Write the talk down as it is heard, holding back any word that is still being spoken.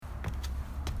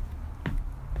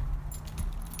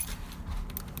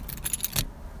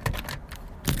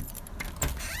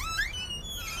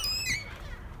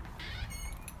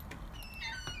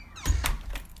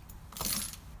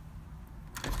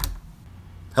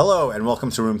Hello and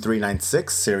welcome to Room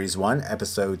 396, Series 1,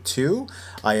 Episode 2.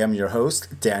 I am your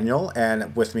host, Daniel,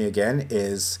 and with me again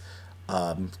is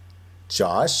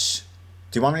Josh.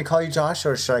 Do you want me to call you Josh,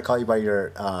 or should I call you by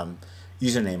your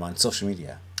username on social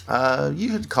media?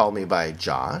 You could call me by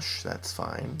Josh. That's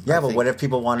fine. Yeah, but what if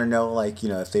people want to know,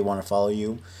 if they want to follow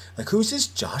you? Who's this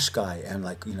Josh guy? And,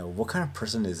 what kind of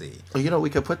person is he? Well, we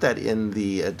could put that in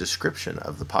the description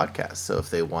of the podcast. So if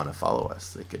they want to follow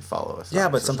us, they could follow us. Yeah,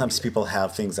 but sometimes people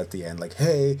have things at the end like,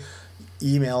 hey,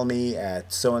 email me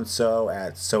at so-and-so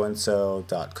at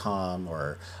so-and-so.com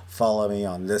or follow me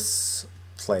on this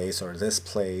place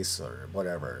or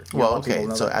whatever. Well, okay.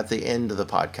 So at the end of the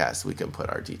podcast, we can put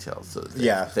our details. So if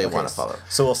they want to follow.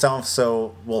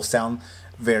 So we'll sound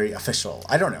very official.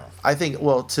 I don't know. I think,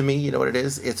 to me, you know what it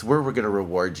is? It's where we're going to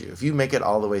reward you. If you make it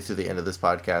all the way through the end of this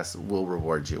podcast, we'll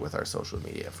reward you with our social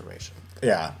media information.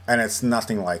 Yeah, and it's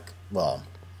nothing like the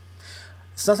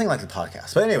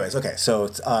podcast. But anyways, okay, so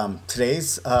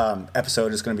today's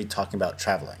episode is going to be talking about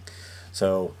traveling.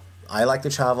 So I like to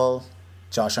travel.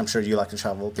 Josh, I'm sure you like to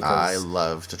travel because I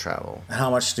love to travel. How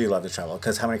much do you love to travel?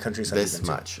 Because how many countries have you been to? This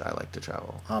much I like to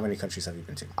travel. How many countries have you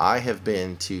been to? I have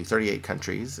been to 38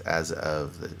 countries as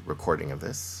of the recording of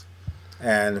this.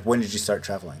 And when did you start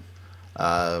traveling?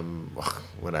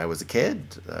 When I was a kid.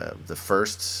 The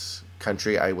first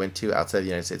country I went to outside the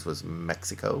United States was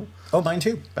Mexico. Oh, mine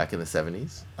too. Back in the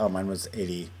 70s. Oh, mine was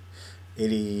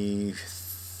 83,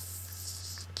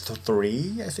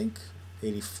 I think.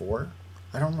 84.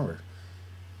 I don't remember.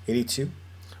 82?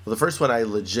 Well, the first one I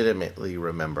legitimately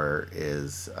remember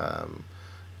is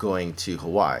going to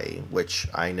Hawaii, which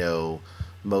I know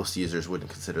most users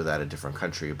wouldn't consider that a different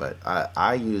country, but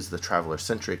I use the Traveler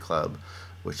Century Club,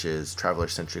 which is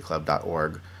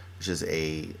travelercenturyclub.org, which is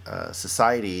a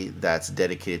society that's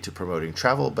dedicated to promoting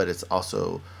travel, but it's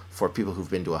also for people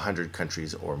who've been to 100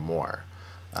 countries or more.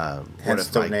 Hence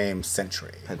the name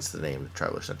Century. Hence the name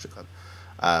Traveler Century Club.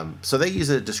 So they use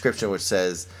a description which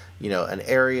says, an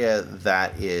area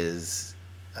that is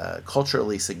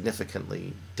culturally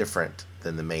significantly different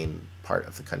than the main part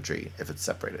of the country if it's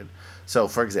separated. So,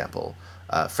 for example,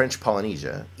 French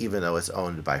Polynesia, even though it's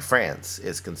owned by France,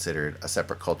 is considered a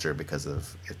separate culture because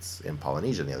of it's in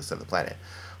Polynesia on the other side of the planet.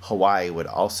 Hawaii would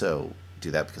also do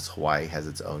that because Hawaii has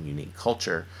its own unique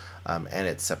culture, and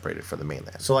it's separated from the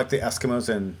mainland. So like the Eskimos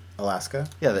in Alaska?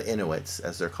 Yeah, the Inuits,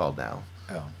 as they're called now.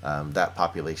 Oh. That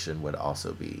population would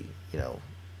also be,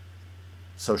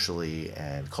 socially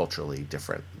and culturally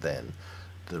different than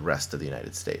the rest of the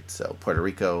United States. So Puerto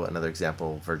Rico, another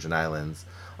example, Virgin Islands,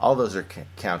 all those are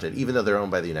counted, even though they're owned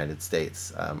by the United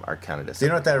States, are counted as. Do you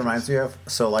know what that reminds me of?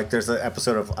 So there's an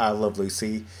episode of I Love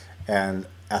Lucy, and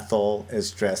Ethel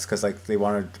is dressed because they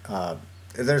wanted.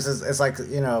 There's this, it's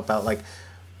about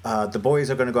the boys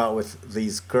are going to go out with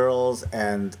these girls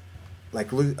and.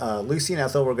 Lucy and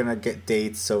Ethel were going to get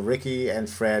dates, so Ricky and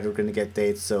Fred were going to get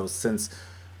dates. So since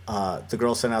the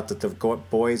girls sent out that the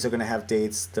boys are going to have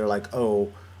dates, they're like,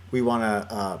 oh, we want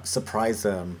to surprise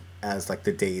them as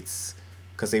the dates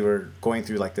because they were going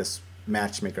through this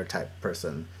matchmaker type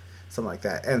person, something like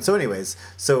that. And so anyways,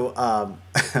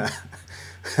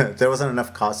 there wasn't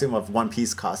enough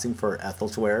one-piece costume for Ethel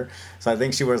to wear. So I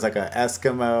think she wears an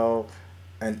Eskimo,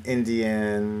 an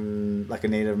Indian, a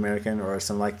Native American or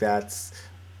something like that,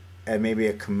 and maybe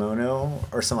a kimono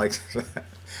or something like that.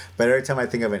 But every time I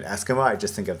think of an Eskimo, I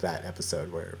just think of that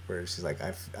episode where she's like,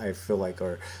 I feel like,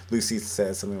 or Lucy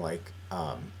says something like,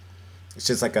 it's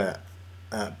just like a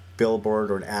billboard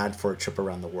or an ad for a trip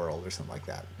around the world or something like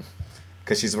that.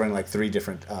 Because she's wearing 3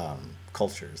 different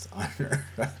cultures on her.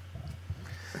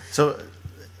 So,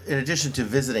 in addition to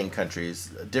visiting countries,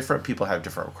 different people have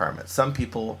different requirements. Some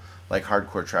people, like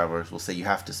hardcore travelers, will say you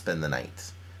have to spend the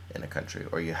night in a country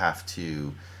or you have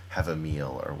to have a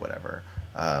meal or whatever.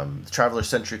 The Traveler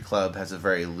Century Club has a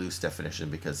very loose definition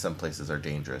because some places are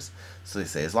dangerous. So they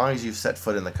say as long as you've set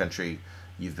foot in the country,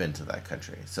 you've been to that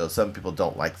country. So some people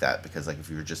don't like that because if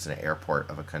you're just in an airport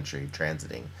of a country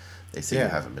transiting, they say you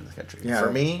haven't been to the country. Yeah.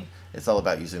 For me, it's all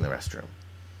about using the restroom.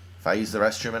 If I use the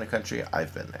restroom in a country,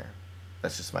 I've been there.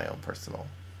 That's just my own personal.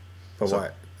 But why?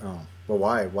 Oh, well,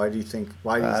 why? Why do you think?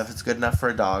 If it's good enough for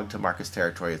a dog to mark his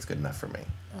territory, it's good enough for me.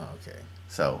 Oh, okay.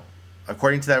 So,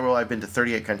 according to that rule, I've been to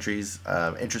 38 countries.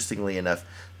 Interestingly enough,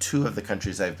 2 of the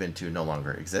countries I've been to no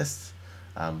longer exist,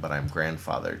 but I'm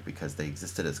grandfathered because they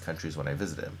existed as countries when I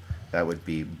visited them. That would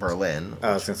be Berlin.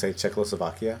 I was going to say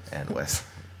Czechoslovakia. And West.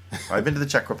 I've been to the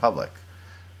Czech Republic,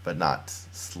 but not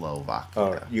Slovakia.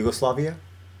 Oh, Yugoslavia?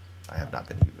 I have not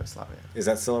been to Yugoslavia. Is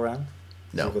that still around?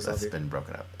 No, that's been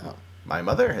broken up. Oh. My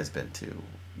mother has been to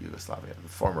Yugoslavia, the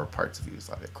former parts of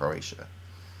Yugoslavia, Croatia.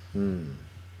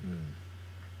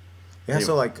 Yeah.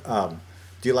 So like,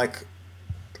 do you like?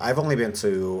 I've only been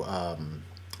to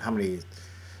how many?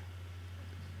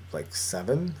 Like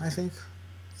seven, I think.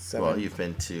 Well, Seven. you've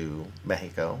been to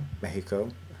Mexico, Mexico,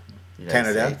 United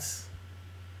Canada. States.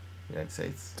 United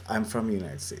States. I'm from the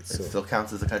United States, It so still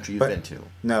counts as a country you've but been to.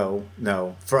 no,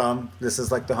 no. From this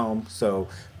is like the home. So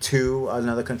two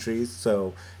another countries.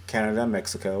 So Canada,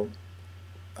 Mexico,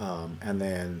 and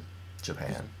then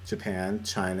Japan,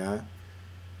 China,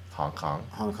 Hong Kong,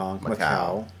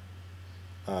 Macau,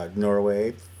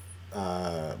 Norway,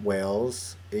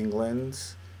 Wales, England,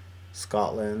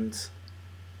 Scotland,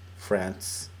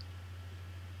 France.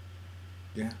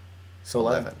 Yeah. So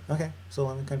 11. Okay. So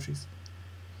 11 countries.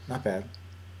 Not bad.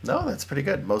 No, that's pretty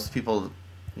good. Most people,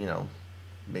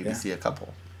 maybe see a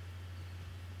couple.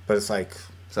 But it's like...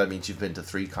 So that means you've been to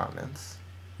 3 continents.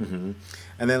 Mm-hmm.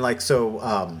 And then like, so,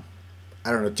 I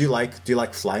don't know, do you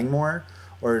like flying more?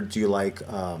 Or do you like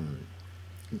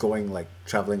going, like,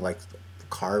 traveling, like,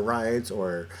 car rides?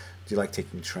 Or do you like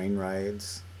taking train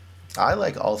rides? I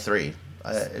like all 3.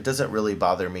 It doesn't really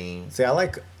bother me. See,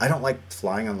 I don't like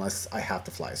flying unless I have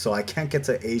to fly. So I can't get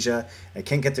to Asia. I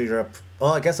can't get to Europe.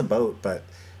 Well, I guess a boat, but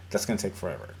that's going to take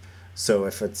forever. So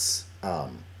if it's,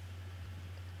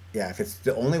 if it's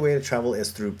the only way to travel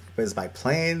is by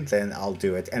plane, then I'll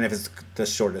do it. And if it's the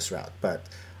shortest route, but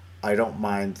I don't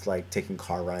mind like taking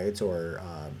car rides or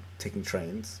taking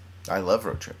trains. I love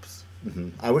road trips. Mm-hmm.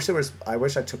 I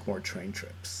wish I took more train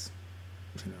trips.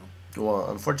 Well,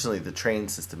 unfortunately, the train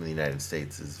system in the United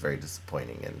States is very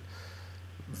disappointing and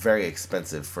very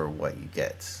expensive for what you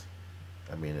get.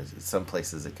 I mean, in some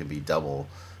places it could be double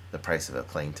the price of a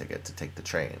plane ticket to take the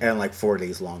train. And like 4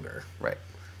 days longer. Right.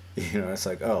 It's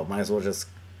like, oh, might as well just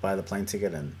buy the plane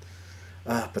ticket and...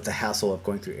 but the hassle of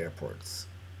going through airports,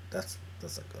 that's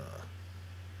like...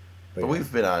 But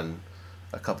we've been on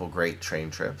a couple great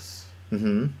train trips.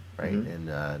 Mm-hmm. Right? Mm-hmm.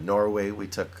 In Norway, we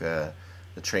took...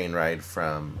 the train ride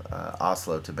from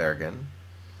Oslo to Bergen.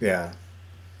 Yeah.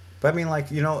 But I mean, like,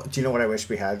 do you know what I wish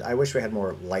we had? I wish we had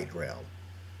more light rail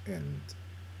in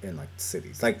like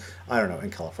cities. Like, I don't know,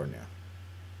 in California.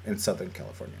 In Southern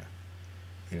California.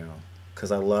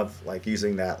 Because I love, like,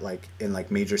 using that, like, in, like,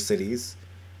 major cities,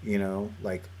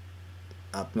 like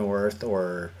up north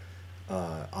or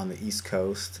on the East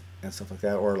Coast and stuff like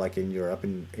that. Or, like, in Europe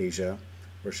and Asia,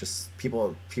 where it's just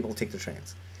people take the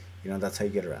trains. That's how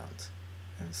you get around.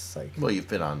 It's like, well, you've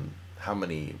been on how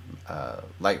many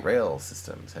light rail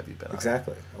systems have you been on?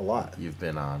 Exactly, a lot. You've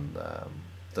been on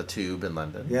the Tube in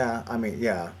London. Yeah, I mean,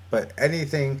 yeah, but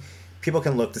anything, people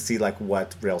can look to see like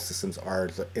what rail systems are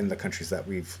in the countries that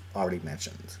we've already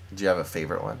mentioned. Do you have a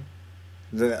favorite one?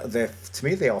 To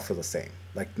me, they all feel the same.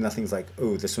 Like nothing's like,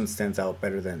 oh, this one stands out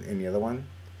better than any other one,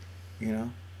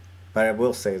 But I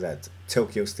will say that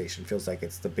Tokyo Station feels like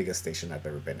it's the biggest station I've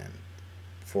ever been in,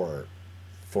 for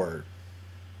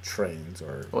trains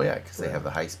or... Oh yeah, because they have the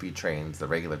high-speed trains, the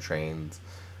regular trains.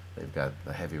 They've got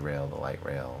the heavy rail, the light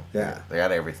rail. Yeah. They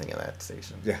got everything in that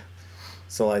station. Yeah.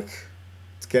 So, like,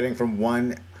 it's getting from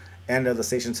one end of the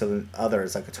station to the other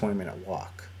is like a 20-minute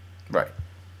walk. Right.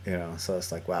 So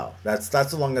it's like, wow. That's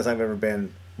the longest I've ever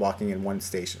been walking in one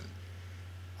station.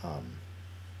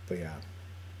 But yeah.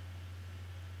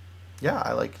 Yeah,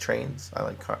 I like trains. I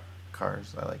like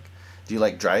cars. Do you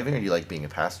like driving or do you like being a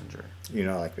passenger? I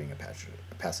like being a passenger.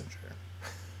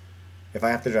 If I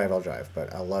have to drive, I'll drive,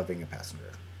 but I love being a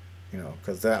passenger.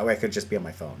 Because that way I could just be on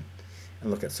my phone and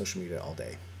look at social media all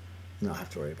day. Not have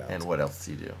to worry about And what else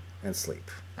do you do? And sleep.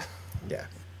 Yeah.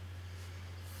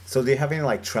 So do you have any,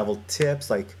 like, travel tips,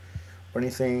 like, or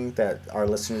anything that our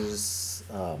listeners,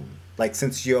 like,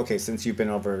 since you've been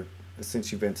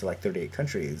to, like, 38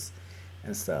 countries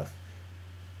and stuff,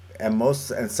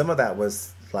 and some of that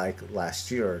was, like, last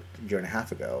year or year and a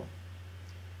half ago,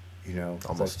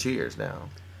 Almost 2 years now.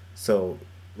 So,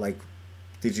 like,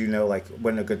 did you know, like,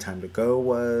 when a good time to go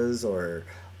was, or,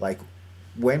 like,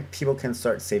 when people can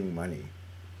start saving money?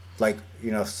 Like,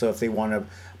 so if they want to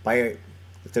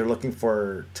if they're looking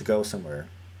to go somewhere,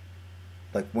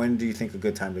 like, when do you think a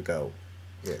good time to go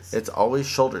is? It's always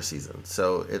shoulder season,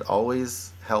 so it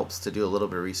always helps to do a little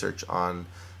bit of research on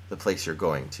the place you're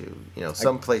going to.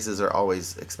 Some places are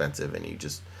always expensive and you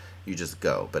just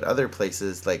go. But other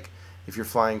places, like, if you're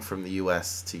flying from the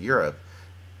U.S. to Europe,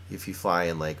 if you fly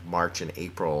in like March and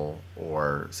April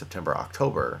or September,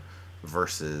 October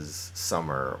versus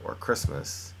summer or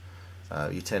Christmas,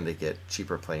 you tend to get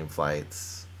cheaper plane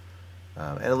flights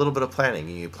and a little bit of planning.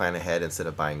 You plan ahead instead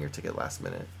of buying your ticket last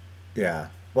minute. Yeah.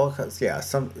 Well, because,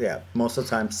 most of the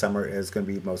time summer is going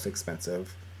to be most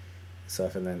expensive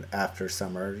stuff, and then after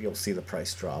summer you'll see the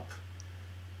price drop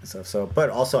and stuff. So,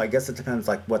 but also I guess it depends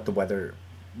like what the weather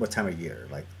what time of year,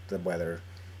 like the weather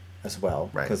as well.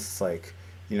 Right. Because it's like,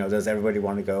 does everybody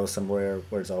want to go somewhere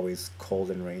where it's always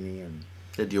cold and rainy and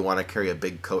Do you want to carry a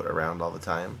big coat around all the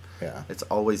time? yeah. It's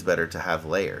always better to have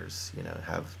layers,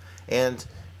 and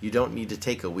you don't need to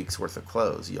take a week's worth of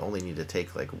clothes. You only need to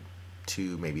take like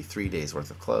 2, maybe 3 days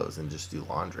worth of clothes and just do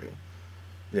laundry.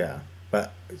 Yeah.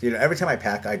 But every time I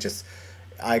pack,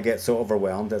 I get so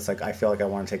overwhelmed. It's like I feel like I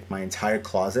want to take my entire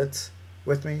closet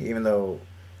with me, even though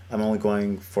I'm only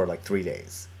going for like 3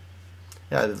 days.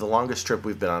 Yeah, the longest trip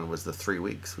we've been on was the 3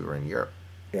 weeks. We were in Europe.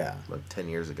 Yeah. Like 10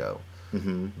 years ago.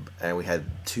 Mm-hmm. And we had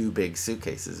 2 big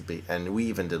suitcases, and we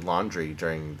even did laundry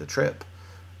during the trip.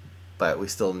 But we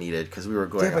still needed, because we were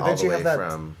going all the way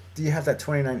from... Do you have that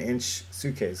 29-inch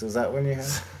suitcase? Was that when you had?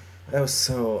 That was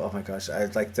so... Oh my gosh.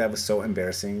 That was so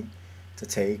embarrassing to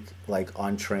take, like,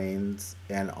 on trains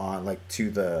and on, like,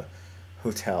 to the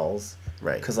hotels.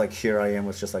 Right. Because, like, here I am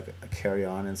with just, like, a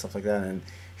carry-on and stuff like that. And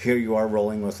here you are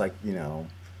rolling with, like,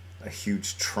 a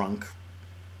huge trunk.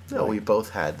 No, we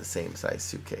both had the same size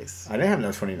suitcase. I didn't have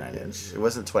no 29-inch. It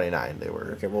wasn't 29. They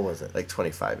were... Okay, what was it? Like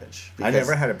 25-inch. I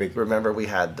never had a big... Remember, we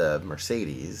had the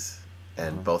Mercedes,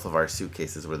 and both of our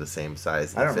suitcases were the same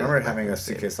size. I don't remember having a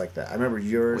suitcase like that. I remember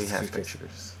yours. We have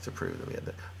pictures to prove that we had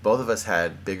that. Both of us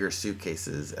had bigger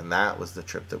suitcases, and that was the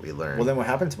trip that we learned. Well, then what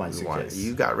happened to my suitcase?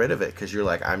 You got rid of it because you're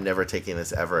like, I'm never taking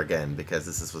this ever again because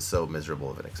this was so miserable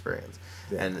of an experience.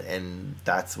 Yeah. And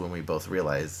that's when we both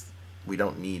realized we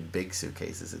don't need big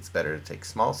suitcases. It's better to take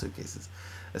small suitcases,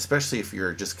 especially if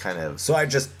you're just kind of... So I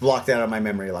just blocked that out of my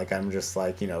memory. Like, I'm just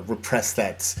like, repressed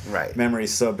that memory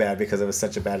so bad because it was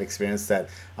such a bad experience that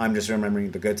I'm just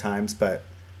remembering the good times. But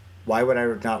why would I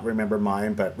not remember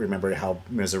mine, but remember how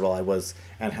miserable I was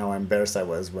and how embarrassed I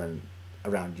was when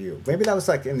around you? Maybe that was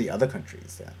like in the other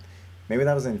countries then. Maybe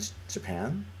that was in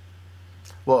Japan?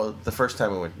 Well, the first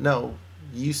time we went... No,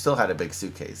 you still had a big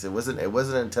suitcase. It wasn't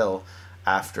until...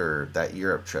 after that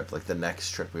Europe trip, like the next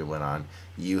trip we went on,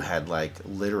 you had like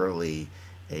literally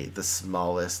the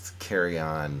smallest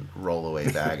carry-on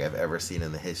rollaway bag I've ever seen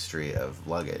in the history of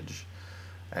luggage.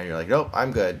 And you're like, nope,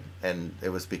 I'm good. And it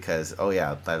was because, oh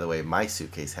yeah, by the way, my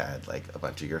suitcase had like a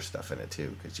bunch of your stuff in it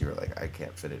too, because you were like, I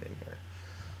can't fit it in here.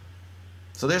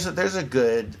 So there's a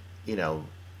good,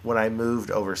 when I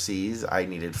moved overseas, I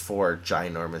needed 4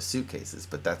 ginormous suitcases,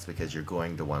 but that's because you're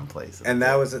going to one place. And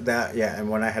and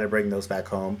when I had to bring those back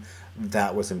home,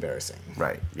 that was embarrassing.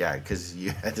 Right, yeah, because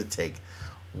you had to take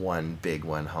one big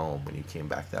one home when you came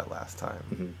back that last time.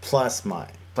 Mm-hmm. Plus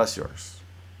mine. Plus yours.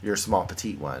 Your small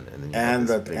petite one. And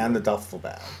the duffel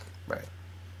bag. Right.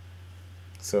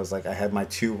 So it's like I had my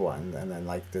 2-1 and then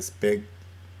like this big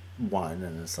one,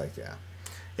 and it's like, yeah.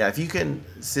 Yeah, if you can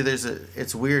see,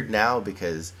 it's weird now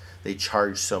because they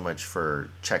charge so much for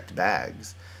checked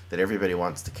bags that everybody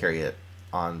wants to carry it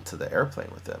onto the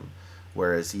airplane with them.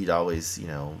 Whereas you'd always,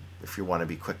 if you want to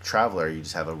be quick traveler, you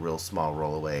just have a real small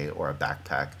rollaway or a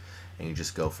backpack, and you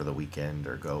just go for the weekend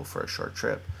or go for a short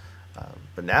trip.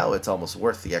 But now it's almost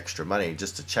worth the extra money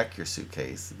just to check your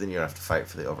suitcase. Then you don't have to fight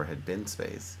for the overhead bin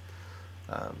space.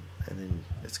 And then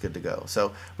it's good to go.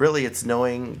 So really it's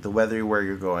knowing the weather where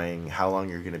you're going, how long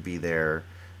you're going to be there,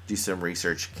 do some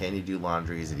research. Can you do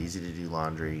laundry? Is it easy to do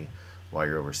laundry while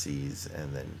you're overseas?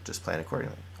 And then just plan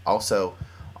accordingly. Also,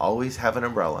 always have an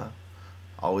umbrella.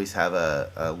 Always have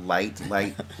a light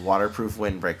waterproof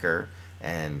windbreaker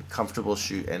and comfortable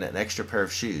shoe and an extra pair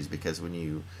of shoes, because when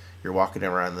you're walking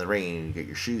around in the rain and you get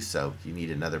your shoes soaked, you need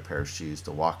another pair of shoes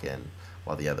to walk in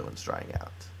while the other one's drying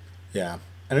out. Yeah.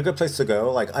 And a good place to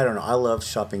go, like, I don't know, I love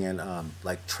shopping in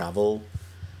travel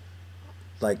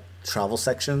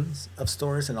sections of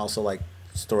stores, and also like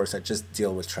stores that just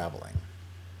deal with traveling.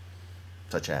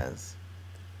 Such as?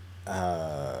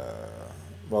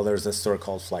 Well, there's a store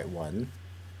called Flight One.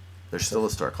 There's still a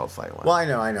store called Flight One. Well,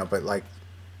 I know, but like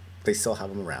they still have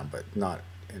them around, but not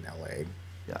in LA.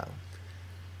 Yeah.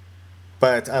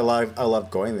 But I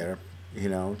love going there,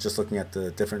 just looking at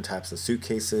the different types of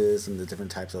suitcases and the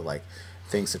different types of like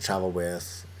things to travel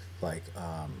with, like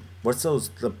what's those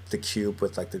the cube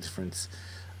with like the different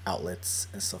outlets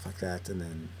and stuff like that, and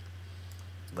then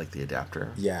like the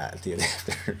adapter. Yeah, the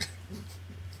adapter.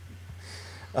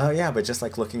 Yeah, but just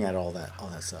like looking at all that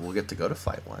stuff. We'll get to go to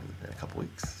Flight One in a couple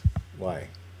weeks. Why?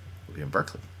 We'll be in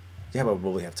Berkeley. Yeah, but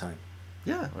will we have time?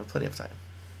 Yeah, we have plenty of time.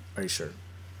 Are you sure?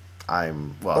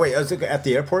 Oh wait, is it at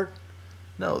the airport?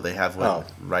 No, they have one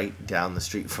right down the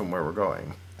street from where we're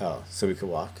going. Oh, so we could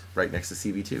walk? Right next to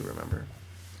CB2, remember?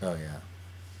 Oh, yeah.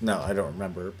 No, I don't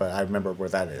remember, but I remember where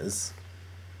that is.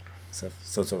 So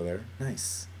it's over there.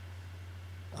 Nice.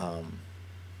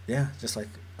 Yeah, just like,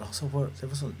 also, there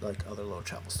was like other little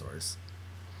travel stores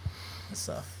and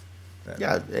stuff.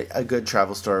 Yeah, a good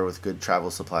travel store with good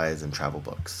travel supplies and travel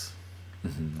books.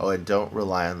 Mm-hmm. Oh, and don't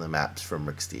rely on the maps from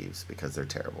Rick Steves because they're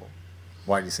terrible.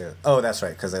 Why do you say that? Oh, that's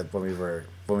right. Because when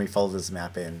we followed this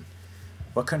map in,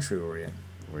 what country were we in?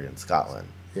 We're in Scotland.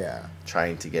 Yeah.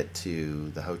 Trying to get to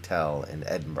the hotel in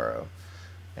Edinburgh,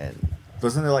 and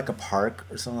Wasn't there like a park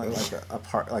or something like a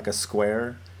park, like a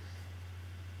square?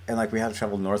 And like we had to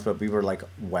travel north, but we were like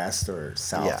west or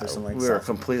south or something. We were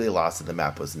completely lost, and the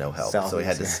map was no help. So we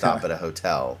had to stop at a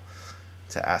hotel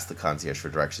to ask the concierge for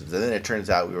directions. And then it turns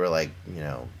out we were like,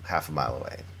 half a mile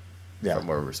away from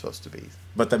where we were supposed to be.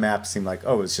 But the map seemed like,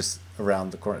 oh, it's just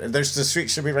around the corner. There's the street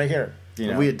should be right here.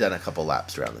 We had done a couple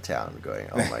laps around the town going,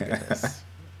 oh my goodness.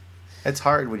 It's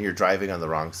hard when you're driving on the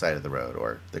wrong side of the road,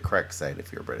 or the correct side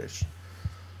if you're British.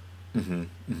 Mm-hmm.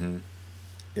 Mm-hmm.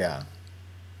 Yeah.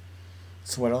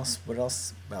 So what else? What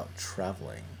else about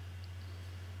traveling?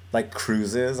 Like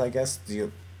cruises, I guess.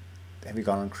 Have you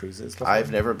gone on cruises before?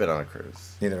 I've never been on a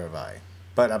cruise. Neither have I.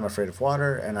 But I'm afraid of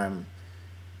water, and I'm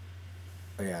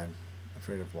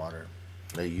afraid of water.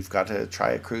 You've got to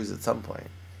try a cruise at some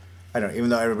point. I don't. Even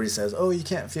though everybody says, "Oh, you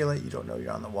can't feel it. You don't know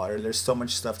you're on the water." There's so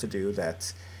much stuff to do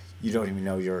that you don't even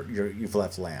know you've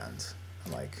left land.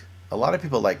 I'm like, a lot of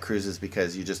people like cruises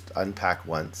because you just unpack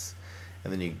once,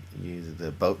 and then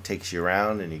the boat takes you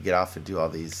around, and you get off and do all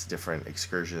these different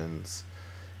excursions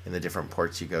in the different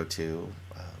ports you go to.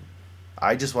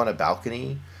 I just want a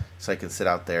balcony so I can sit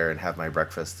out there and have my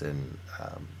breakfast and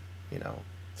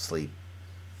sleep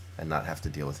and not have to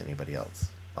deal with anybody else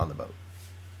on the boat.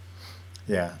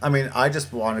 Yeah, I mean, I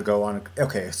just want to go on.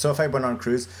 Okay, so if I went on a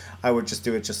cruise, I would just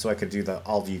do it just so I could do the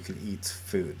all-you-can-eat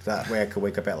food. That way I could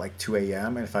wake up at like 2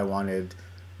 a.m. and if I wanted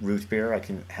root beer, I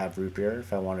can have root beer.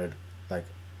 If I wanted like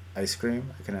ice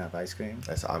cream, I can have ice cream.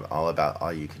 I'm all about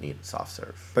all-you-can-eat soft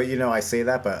serve. But I say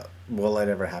that, but will it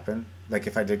ever happen? Like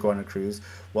if I did go on a cruise,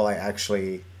 will I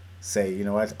actually say, you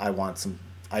know what, I want some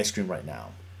ice cream right now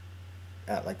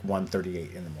at like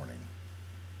 1:38 in the morning?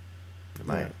 You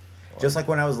might. Just like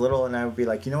when I was little, and I would be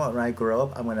like, you know what, when I grow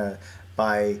up, I'm going to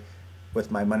buy,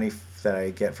 with my money that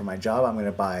I get from my job, I'm going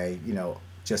to buy,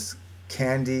 just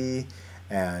candy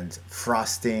and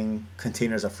frosting,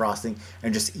 containers of frosting,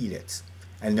 and just eat it.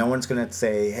 And no one's going to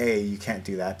say, hey, you can't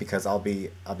do that, because I'll be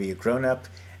a grown-up,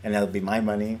 and that'll be my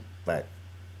money. But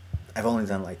I've only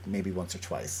done like maybe once or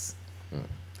twice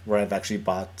where I've actually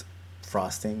bought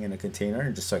frosting in a container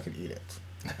just so I could eat it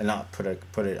and not put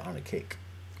it on a cake.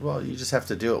 Well, you just have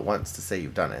to do it once to say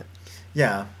you've done it.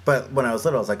 Yeah, but when I was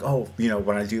little, I was like, oh,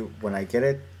 when I get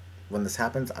it, when this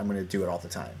happens, I'm going to do it all the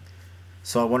time.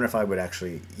 So I wonder if I would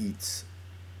actually eat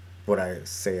what I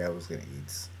say I was going to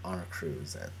eat on a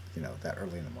cruise at, that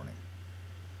early in the morning.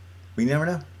 We never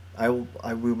know.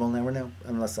 We will never know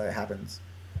unless that happens.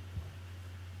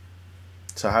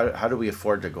 So how do we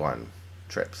afford to go on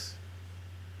trips?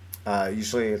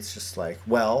 Usually it's just like,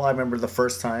 well, I remember the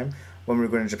first time when we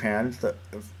were going to Japan,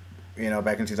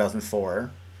 back in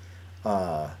 2004,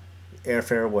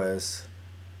 airfare was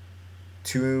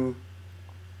 $3.99.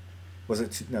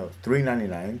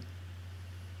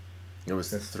 It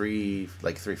was $3.50,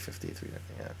 $3.90,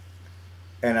 yeah.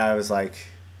 And I was like,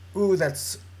 ooh,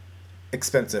 that's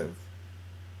expensive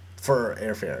for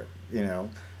airfare,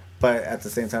 But at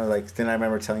the same time, then I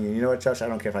remember telling you, you know what, Josh, I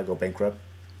don't care if I go bankrupt,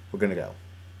 we're gonna go.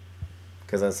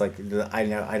 Because I was like, I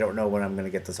don't know when I'm gonna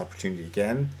get this opportunity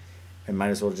again, and might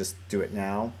as well just do it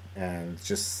now. And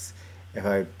just if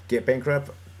I get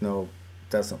bankrupt, no,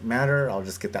 doesn't matter. I'll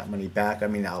just get that money back. I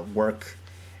mean, I'll work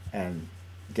and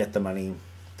get the money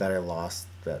that I lost.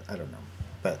 That I don't know,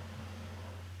 but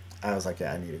I was like,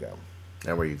 yeah, I need to go.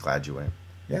 And were you glad you went?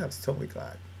 Yeah, I was totally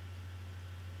glad.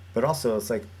 But also, it's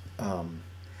like,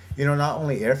 not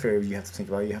only airfare you have to think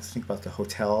about the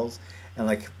hotels and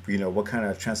what kind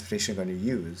of transportation you're going to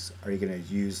use. Are you going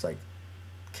to use like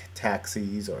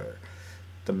taxis or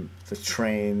the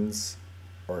trains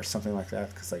or something like that?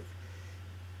 Because the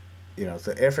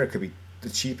airfare could be the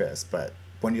cheapest, but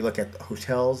when you look at the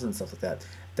hotels and stuff like that,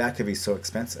 that could be so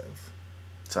expensive.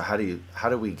 So how do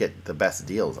we get the best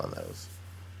deals on those?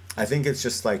 I think it's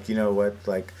just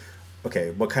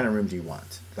okay, what kind of room do you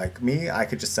want? Like me, I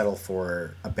could just settle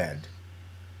for a bed,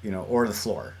 or the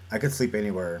floor. I could sleep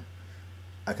anywhere.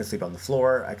 I could sleep on the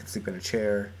floor. I could sleep in a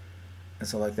chair, and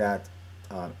stuff like that.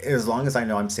 As long as I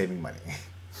know I'm saving money,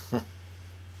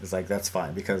 it's like that's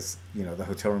fine because the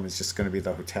hotel room is just going to be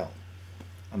the hotel.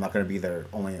 I'm not going to be there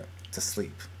only to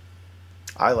sleep.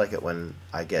 I like it when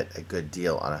I get a good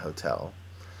deal on a hotel.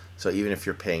 So even if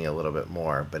you're paying a little bit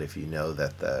more, but if you know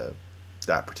that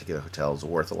that particular hotel is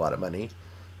worth a lot of money,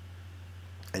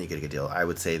 and you get a good deal, I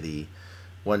would say the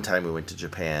one time we went to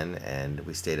Japan and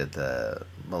we stayed at the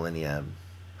Millennium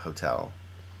Hotel.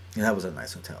 Yeah, that was a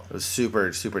nice hotel. It was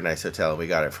super, super nice hotel, and we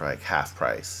got it for like half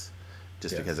price,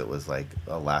 just because it was like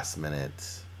a last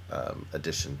minute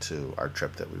addition to our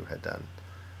trip that we had done.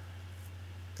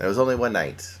 It was only one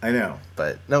night. I know.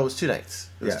 But no, it was 2 nights.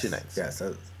 It was 2 nights. Yes.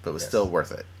 But it was still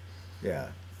worth it. Yeah.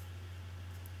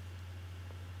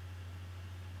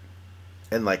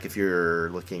 And like if you're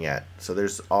looking at, so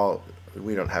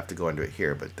we don't have to go into it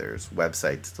here, but there's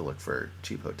websites to look for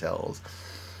cheap hotels.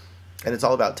 And it's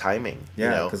all about timing.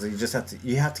 Yeah, because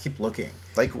you have to keep looking.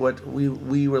 Like what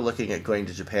we were looking at going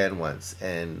to Japan once,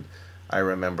 and I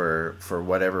remember for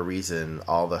whatever reason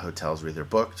all the hotels were either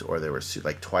booked or they were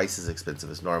like twice as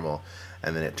expensive as normal,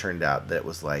 and then it turned out that it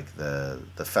was like the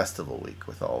festival week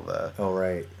with all the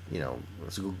right. It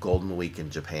was a Golden Week in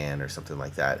Japan or something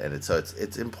like that, and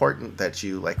it's important that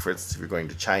you, like, for instance, if you're going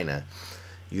to China,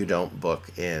 you don't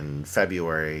book in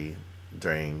February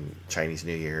during Chinese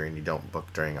New Year, and you don't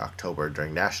book during October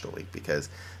during National Week, because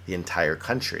the entire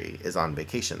country is on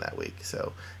vacation that week.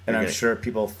 So, and I'm sure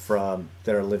people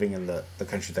that are living in the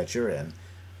country that you're in,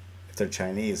 if they're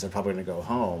Chinese, they're probably going to go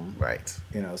home. Right.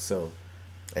 So.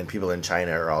 And people in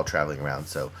China are all traveling around,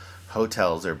 so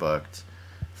hotels are booked,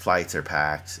 flights are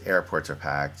packed, airports are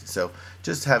packed. So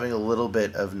just having a little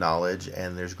bit of knowledge,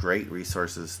 and there's great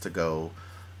resources to go.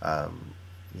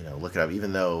 Look it up.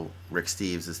 Even though Rick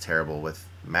Steves is terrible with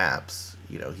maps,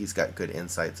 he's got good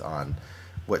insights on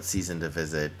what season to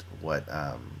visit, what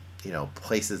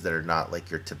places that are not like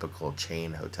your typical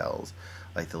chain hotels,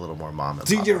 like the little more mom and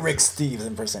pop. Do your Rick Steves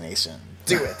impersonation.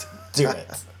 Do it. Do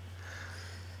it.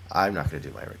 I'm not going to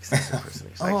do my Rick Steves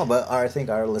impersonation. But I think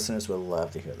our listeners would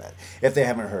love to hear that if they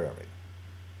haven't heard of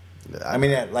it. I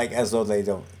mean, like as though they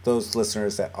don't. Those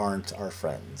listeners that aren't our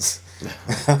friends.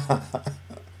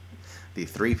 The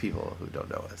 3 people who don't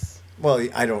know us. Well,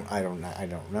 I don't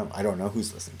know. I don't know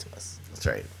who's listening to us. That's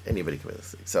right. Anybody could be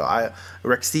listening. So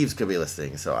Rick Steves could be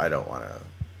listening. So I don't want to,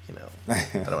 I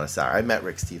don't want to sour. I met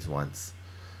Rick Steves once,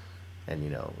 and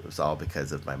it was all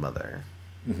because of my mother,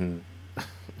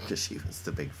 because she was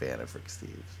the big fan of Rick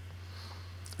Steves.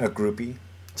 A groupie.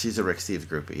 She's a Rick Steves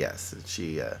groupie. Yes,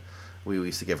 she. We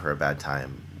used to give her a bad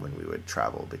time when we would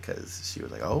travel because she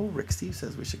was like, "Oh, Rick Steves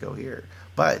says we should go here,"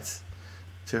 but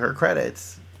to her credit,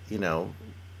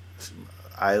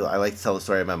 I like to tell the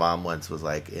story. My mom once was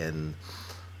like in,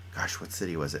 what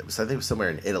city was it? So I think it was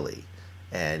somewhere in Italy,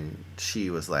 and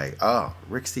she was like, "Oh,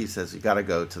 Rick Steves says you got to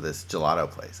go to this gelato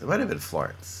place." It might have been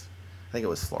Florence. I think it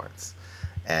was Florence,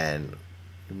 and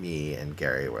me and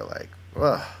Gary were like,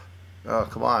 "Oh,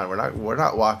 come on, we're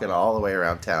not walking all the way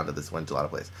around town to this one gelato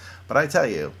place." But I tell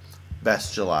you,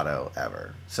 best gelato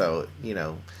ever. So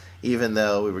even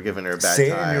though we were giving her a bad time.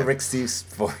 Say it in your Rick Steves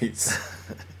voice.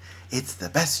 It's the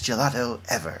best gelato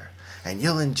ever, and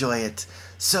you'll enjoy it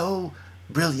so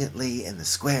brilliantly in the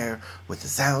square with the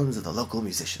sounds of the local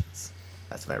musicians.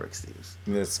 That's my Rick Steves.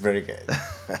 That's very good.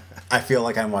 I feel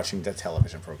like I'm watching the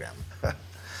television program.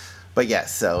 But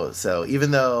yes, so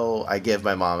even though I give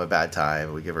my mom a bad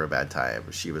time, we give her a bad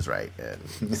time, she was right,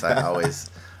 and so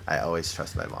I always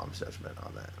trust my mom's judgment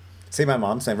on that. See, my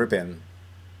mom's never been.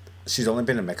 She's only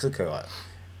been in Mexico.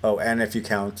 Oh, and if you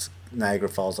count Niagara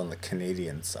Falls on the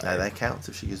Canadian side. That counts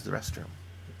if she used the restroom.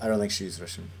 I don't think she used the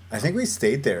restroom. I think we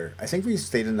stayed there. I think we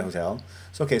stayed in the hotel.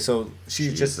 So, okay, so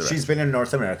she's been in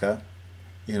North America,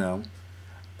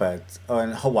 but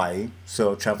in Hawaii.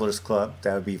 So, Travelers Club,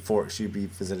 that would be she'd be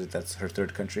visited, that's her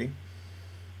 3rd country.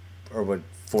 Or what,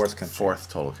 4th country? 4th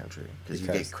total country, because you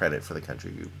get credit for the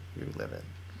country you live in.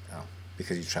 Oh,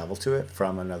 because you travel to it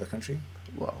from another country?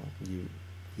 Well, you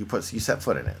set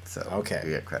foot in it, so okay.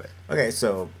 You get credit. Okay,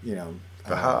 so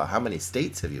But how many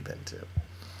states have you been to?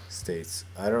 States,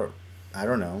 I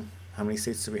don't know. How many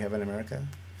states do we have in America?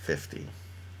 50.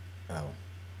 Oh,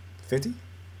 50?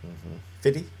 Mm-hmm.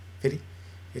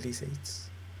 50 states.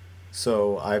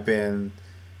 So I haven't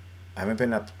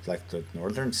been up like the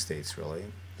northern states really.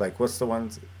 Like what's the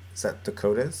ones? Is that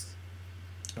Dakotas?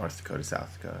 North Dakota,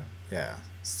 South Dakota. Yeah,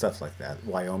 stuff like that.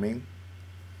 Wyoming.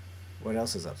 What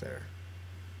else is up there?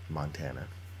 Montana.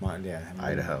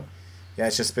 Idaho. Yeah,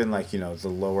 it's just been like, the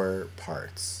lower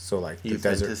parts. So like You've the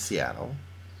desert. been to Seattle.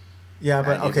 Yeah,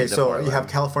 but okay, so Portland. you have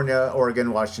California,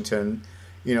 Oregon, Washington,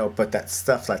 but that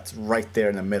stuff that's right there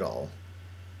in the middle,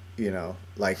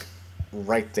 like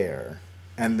right there.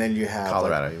 And then you have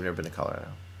Colorado. You've never been to Colorado.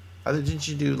 Didn't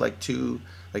you do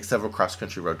several cross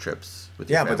country road trips with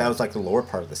your family? But that was like the lower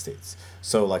part of the states.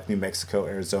 So like New Mexico,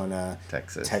 Arizona,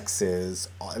 Texas,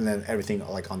 and then everything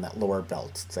like on that lower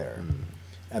belt there.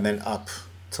 And then up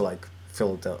to like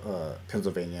Philadelphia,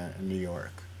 Pennsylvania and New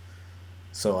York.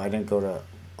 So I didn't go to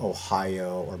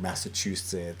Ohio or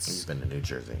Massachusetts, You've been to New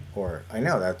Jersey. or I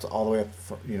know that's all the way up,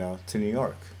 to New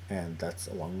York, and that's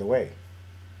along the way.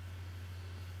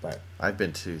 But I've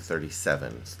been to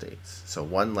 37 states, so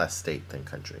one less state than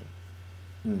country.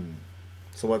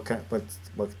 so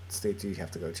what state do you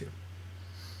have to go to?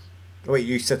 Oh, wait,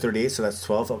 you said 38, so that's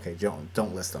 12. Okay,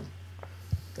 don't list them.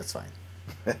 That's fine.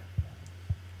 But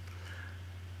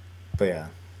yeah,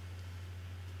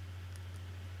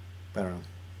 I don't know.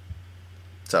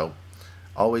 So,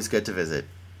 always good to visit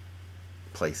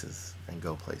places and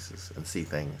go places and see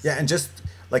things. Yeah, and just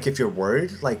like if you're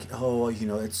worried, like, oh,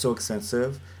 it's so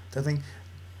expensive, that thing,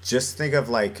 just think of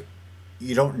like,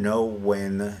 you don't know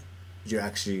when you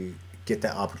actually get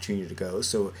that opportunity to go.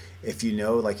 So if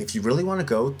like if you really want to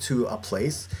go to a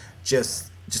place,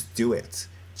 just do it.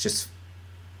 Just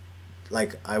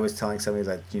like I was telling somebody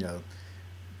that,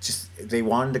 just they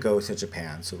wanted to go to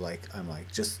Japan, so like I'm like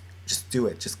just do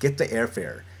it. Just get the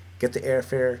airfare. Get the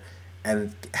airfare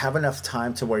and have enough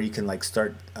time to where you can like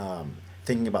start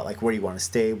thinking about like where you want to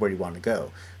stay, where you want to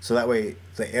go. So that way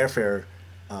the airfare,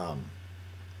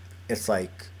 it's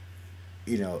like,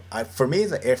 for me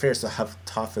the airfare is the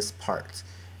toughest part,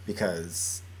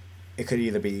 because it could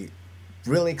either be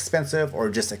really expensive or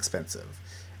just expensive,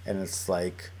 and it's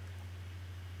like,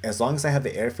 as long as I have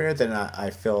the airfare, then I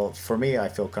feel, for me, I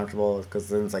feel comfortable, because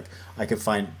then it's like I can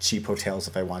find cheap hotels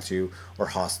if I want to, or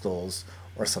hostels,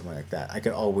 or something like that. I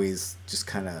could always just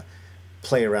kind of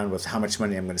play around with how much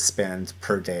money I'm going to spend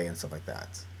per day and stuff like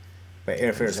that. But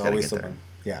airfare is always something.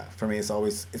 Yeah, for me, it's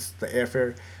the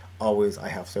airfare. Always, I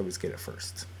have to always get it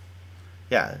first.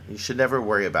 Yeah, you should never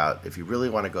worry about, if you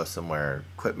really want to go somewhere,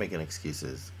 quit making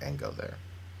excuses and go there.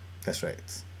 That's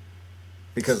right.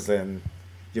 Because then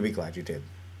you'll be glad you did.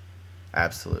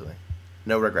 Absolutely.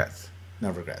 No regrets.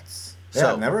 No regrets. So,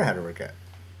 Yeah, I've never had a regret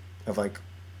of like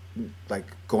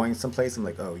going someplace. I'm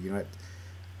like, oh, you know what?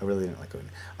 I really didn't like going.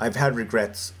 I've had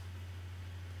regrets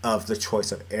of the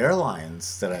choice of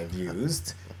airlines that I've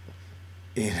used,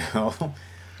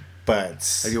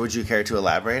 but would you care to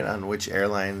elaborate on which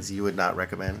airlines you would not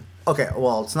recommend? okay,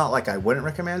 well, it's not like I wouldn't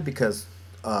recommend, because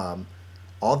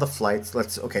all the flights.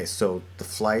 So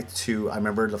I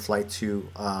remember the flight to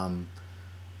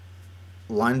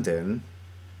London.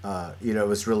 It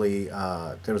was really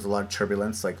there was a lot of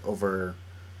turbulence like over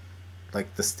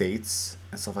like the states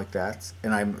and stuff like that,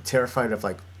 and I'm terrified of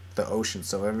like the ocean.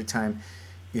 So every time,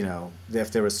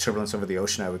 if there was turbulence over the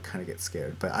ocean, I would kind of get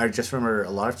scared. But I just remember a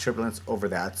lot of turbulence over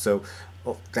that, so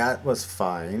that was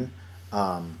fine.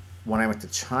 When I went to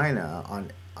China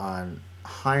on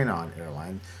Hainan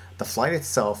airline, the flight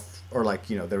itself, or like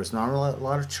there was not a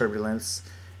lot of turbulence,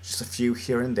 just a few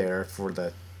here and there for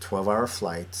the 12-hour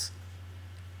flight.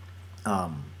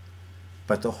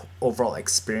 But the overall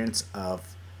experience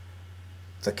of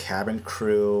the cabin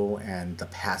crew and the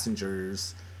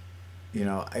passengers,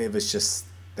 it was just,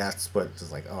 that's what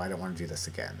was like, oh, I don't want to do this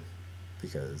again,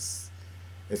 because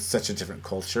it's such a different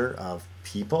culture of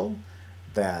people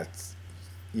that,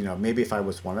 maybe if I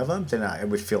was one of them, then I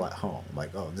would feel at home,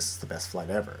 like, oh, this is the best flight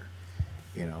ever,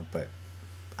 but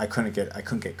I couldn't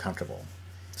get comfortable.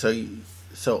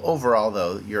 So overall,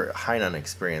 though, your Hainan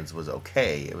experience was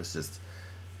okay. It was just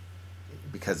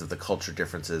because of the culture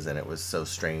differences, and it was so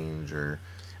strange, or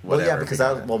whatever. Well, yeah, because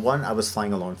I was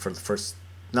flying alone for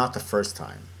not the first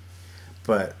time,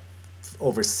 but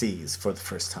overseas for the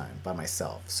first time by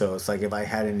myself. So it's like if I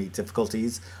had any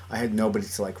difficulties, I had nobody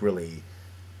to like really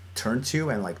turn to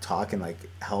and like talk and like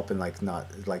help, and like not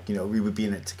like we would be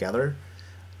in it together.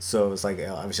 So it was like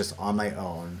I was just on my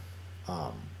own,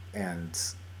 and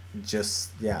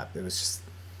just, yeah, it was just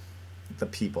the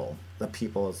people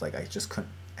is like I just couldn't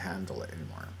handle it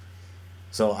anymore.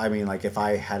 So I mean, like if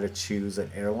I had to choose an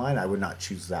airline, I would not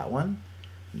choose that one,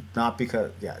 not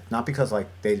because like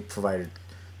they provided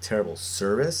terrible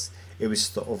service. It was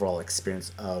just the overall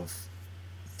experience of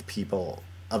the people,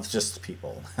 of just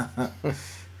people.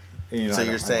 So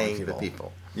you're saying the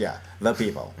people. Yeah, the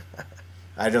people.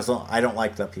 I don't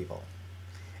like the people.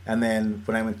 And then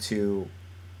when I went to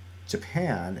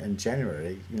Japan in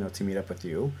January, to meet up with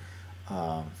you,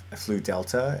 I flew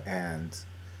Delta, and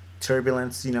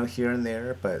turbulence, here and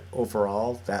there, but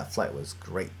overall that flight was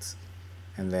great.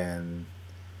 And then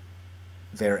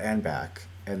there and back.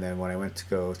 And then when I went to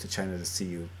go to China to see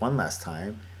you one last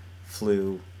time,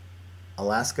 flew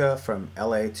Alaska from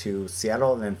LA to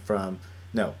Seattle, and then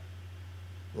that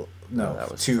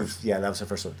was the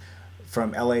first one.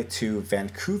 From LA to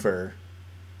Vancouver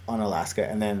on Alaska,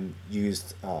 and then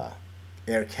used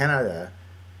Air Canada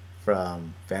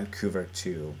from Vancouver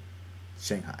to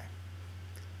Shanghai.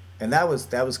 And that was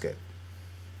good.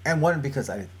 And one, because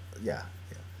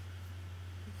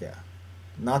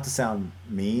not to sound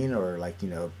mean or like,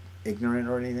 ignorant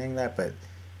or anything like that, but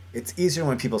it's easier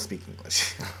when people speak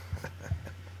English.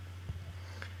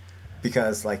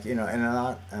 Because like, and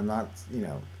I'm not,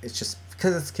 it's just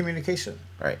because it's communication.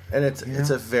 Right. And it's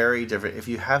a very different, if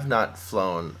you have not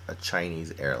flown a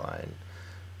Chinese airline,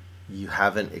 you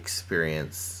haven't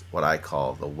experienced what I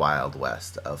call the Wild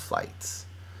West of flights.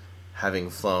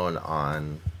 I've flown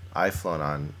on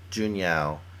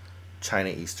Junyao, China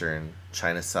Eastern,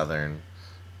 China Southern,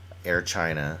 Air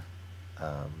China.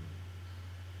 I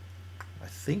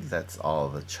think that's all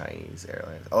the Chinese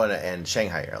airlines. Oh, and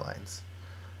Shanghai Airlines.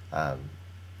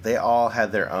 They all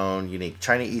had their own unique.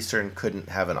 China Eastern couldn't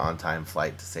have an on-time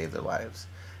flight to save their lives.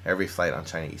 Every flight on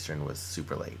China Eastern was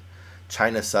super late.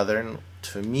 China Southern,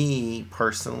 to me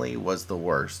personally, was the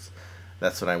worst.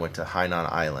 That's when I went to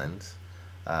Hainan Island.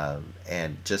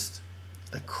 And just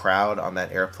the crowd on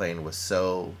that airplane was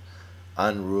so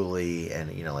unruly,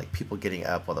 and like people getting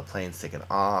up while the plane's taking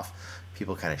off,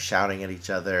 people kind of shouting at each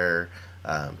other,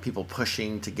 people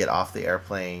pushing to get off the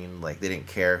airplane, like they didn't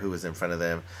care who was in front of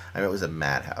them. I mean, it was a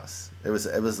madhouse. It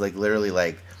was like literally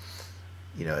like,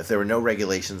 if there were no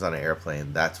regulations on an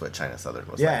airplane, that's what China Southern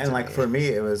was. Yeah, and like for me,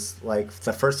 it was like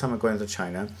the first time I'm going to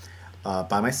China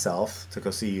by myself to go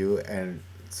see you, and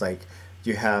it's like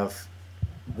you have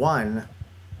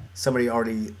somebody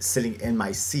already sitting in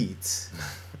my seat,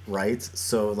 right?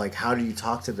 So like, how do you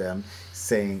talk to them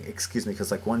saying excuse me?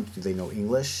 Because like, one, do they know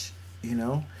English?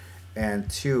 And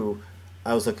two,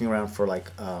 I was looking around for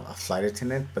like a flight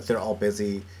attendant, but they're all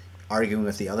busy arguing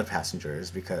with the other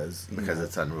passengers because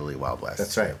it's unruly Wild West.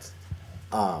 That's right.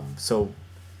 So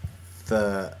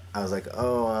I was like,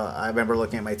 I remember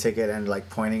looking at my ticket and like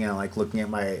pointing and like looking at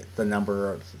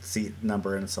the seat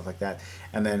number and stuff like that.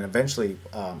 And then eventually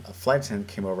a flight attendant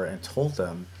came over and told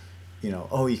them,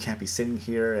 you can't be sitting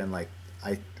here. And like,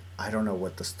 I don't know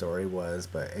what the story was,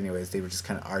 but anyways, they were just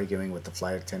kind of arguing with the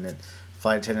flight attendant.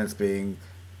 Flight attendants being,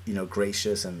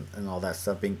 gracious and all that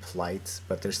stuff, being polite,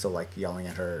 but they're still like yelling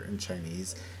at her in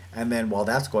Chinese. And then while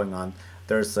that's going on,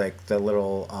 there's like the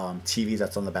little TV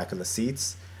that's on the back of the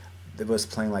seats. It was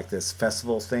playing like this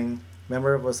festival thing.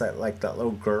 Remember, it was that like that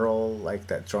little girl, like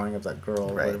that drawing of that girl,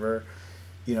 right. Whatever.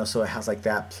 So it has like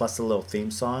that plus a little theme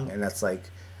song, and that's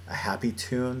like a happy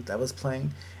tune that was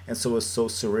playing. And so it was so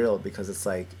surreal because it's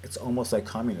like, it's almost like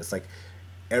communist. Like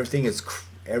everything is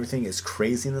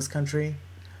crazy in this country,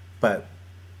 but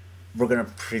we're gonna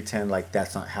pretend like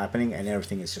that's not happening and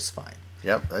everything is just fine.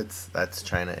 Yep, that's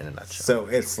China in a nutshell. So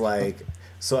it's like,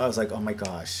 so I was like, oh my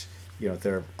gosh,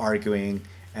 they're arguing,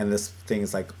 and this thing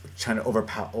is like trying to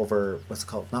what's it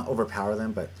called? Not overpower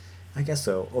them, but I guess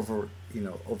so.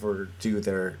 Overdo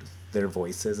their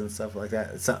voices and stuff like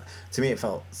that. It's not, to me,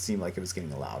 seemed like it was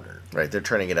getting louder. Right, they're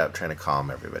turning it up, trying to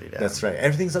calm everybody down. That's right.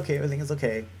 Everything is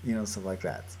okay. Stuff like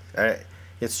that. All right.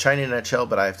 It's China in a nutshell,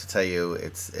 but I have to tell you,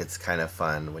 it's kind of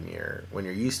fun when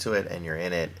you're used to it and you're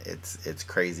in it. It's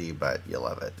crazy, but you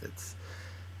love it. It's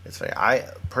funny. I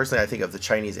think of the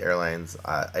Chinese airlines,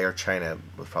 Air China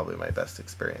was probably my best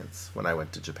experience when I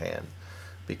went to Japan,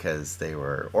 because they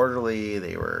were orderly,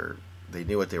 they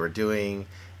knew what they were doing,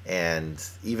 and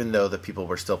even though the people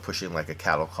were still pushing like a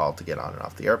cattle call to get on and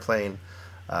off the airplane,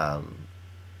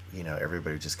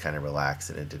 everybody just kind of relaxed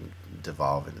and it didn't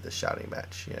devolve into the shouting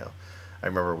match. I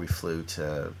remember we flew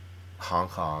to Hong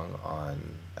Kong on,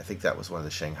 I think that was one of the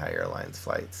Shanghai Airlines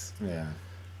flights. Yeah.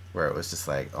 Where it was just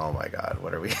like, oh my God,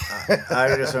 what are we?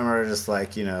 I just remember just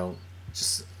like,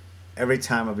 just every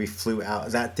time we flew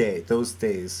out, those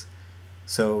days.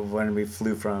 So when we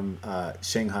flew from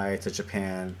Shanghai to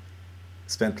Japan,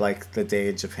 spent like the day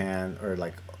in Japan, or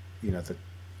like, the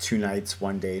 2 nights,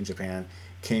 1 day in Japan,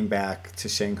 came back to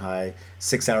Shanghai,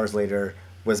 6 hours later,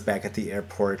 was back at the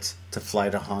airport to fly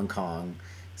to Hong Kong,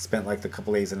 spent like the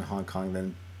couple days in Hong Kong,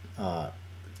 then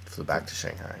flew back to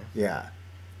Shanghai. Yeah.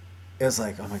 It was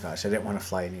like, oh my gosh, I didn't want to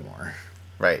fly anymore.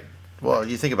 Right. Well,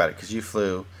 you think about it, because you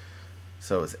flew,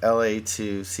 so it was LA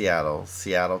to Seattle,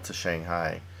 Seattle to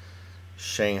Shanghai,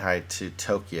 Shanghai to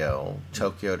Tokyo,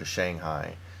 Tokyo to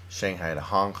Shanghai, Shanghai to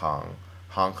Hong Kong,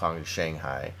 Hong Kong to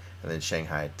Shanghai, and then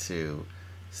Shanghai to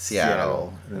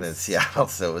Seattle. And then Seattle.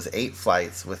 So it was 8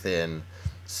 flights within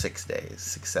 6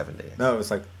 days, 7 days. No, it was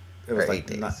like 8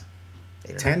 days.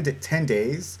 10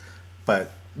 days,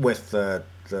 but with the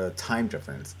time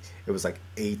difference, it was like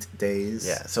 8 days.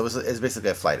 Yeah, so it was basically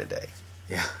a flight a day.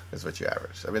 Yeah, is what you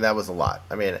averaged. I mean, that was a lot.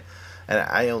 I mean, and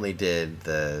I only did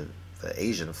the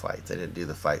Asian flights. I didn't do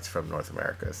the flights from North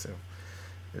America, so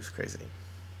it was crazy.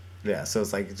 Yeah, so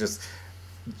it's like just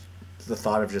the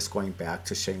thought of just going back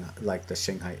to Shanghai, like the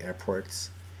Shanghai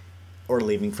airports, or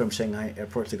leaving from Shanghai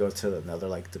airport to go to another,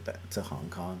 like to Hong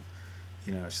Kong.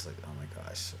 You know, it's just like, oh my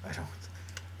gosh,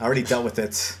 I already dealt with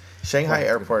it. Shanghai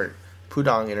Airport,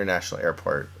 Pudong International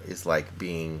Airport is like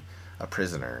being a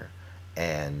prisoner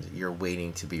and you're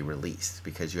waiting to be released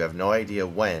because you have no idea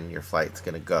when your flight's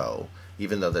going to go,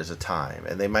 even though there's a time.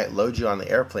 And they might load you on the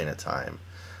airplane at time.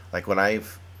 Like when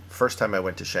first time I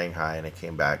went to Shanghai and I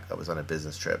came back, I was on a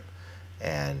business trip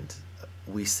and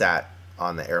we sat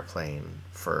on the airplane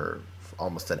for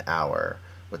almost an hour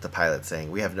with the pilot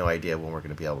saying, we have no idea when we're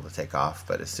going to be able to take off,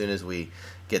 but as soon as we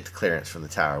get the clearance from the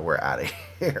tower, we're out of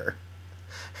here.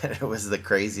 And it was the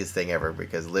craziest thing ever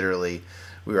because literally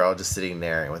we were all just sitting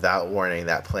there and without warning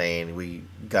that plane, we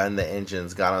gunned the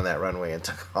engines, got on that runway and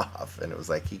took off. And it was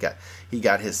like he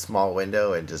got his small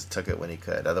window and just took it when he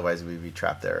could. Otherwise we'd be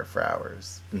trapped there for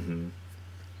hours. Mm-hmm.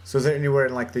 So is there anywhere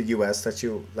in like the U.S. that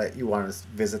you want to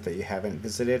visit that you haven't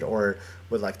visited or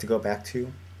would like to go back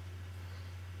to?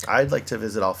 I'd like to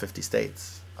visit all 50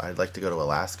 states. I'd like to go to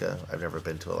Alaska. I've never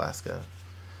been to Alaska.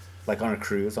 Like on a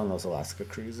cruise, on those Alaska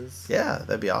cruises? Yeah,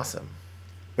 that'd be awesome.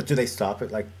 But do they stop at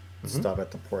stop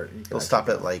at the port? They'll stop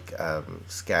at like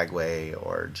Skagway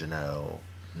or Juneau,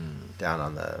 down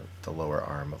on the lower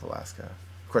arm of Alaska.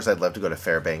 Of course, I'd love to go to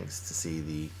Fairbanks to see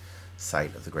the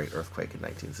site of the Great Earthquake in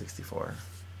 1964.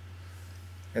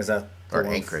 Is that or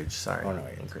Anchorage? Sorry, oh no,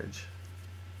 wait. Anchorage.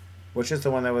 Which is the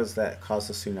one that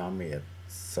caused a tsunami at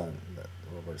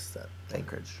what was that?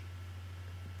 Anchorage.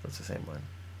 That's the same one.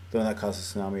 The one that caused a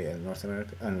tsunami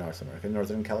in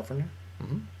Northern California.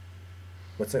 Mm-hmm.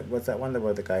 What's that one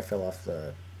where the guy fell off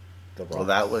the rocks? Well,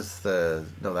 that was the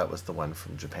one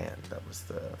from Japan. That was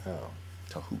the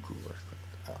Tohoku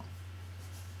earthquake.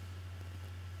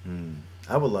 Oh.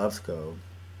 I would love to go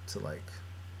to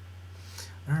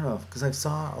I don't know, because I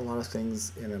saw a lot of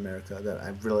things in America that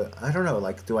I don't know,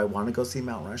 like, do I want to go see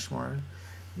Mount Rushmore?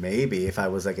 Maybe if I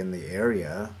was like in the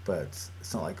area, but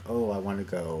it's not like, oh, I want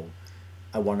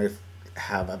to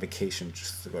have a vacation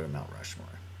just to go to Mount Rushmore.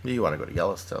 You want to go to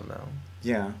Yellowstone, though.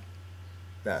 Yeah.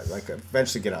 That, like,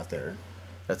 eventually get out there.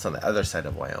 That's on the other side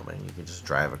of Wyoming. You can just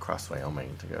drive across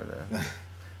Wyoming to go to...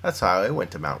 That's how I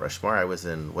went to Mount Rushmore. I was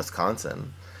in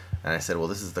Wisconsin, and I said, well,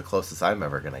 this is the closest I'm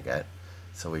ever going to get.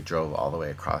 So we drove all the way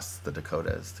across the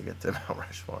Dakotas to get to Mount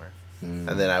Rushmore. And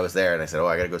then I was there, and I said, oh,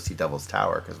 I got to go see Devil's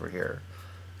Tower because we're here.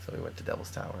 So we went to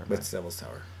Devil's Tower. What's Devil's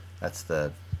Tower? That's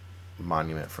the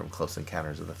monument from Close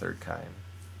Encounters of the Third Kind.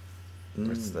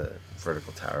 It's the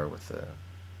vertical tower with the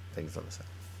things on the side.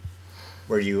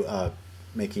 Were you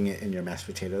making it in your mashed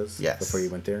potatoes? Yes. Before you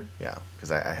went there? Yeah,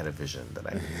 because I had a vision that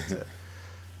I needed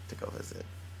to go visit.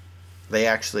 They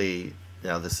actually,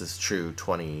 this is true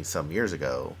 20-some years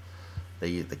ago,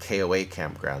 the KOA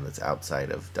campground that's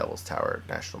outside of Devil's Tower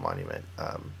National Monument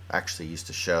actually used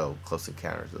to show Close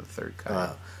Encounters of the Third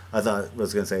Kind. I thought I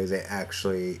was going to say they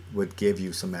actually would give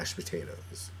you some mashed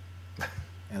potatoes.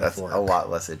 That's a lot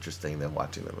less interesting than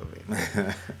watching the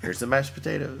movie. Here's the mashed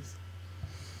potatoes.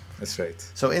 That's right.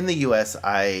 So in the U.S.,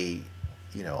 I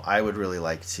would really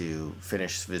like to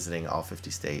finish visiting all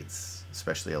 50 states,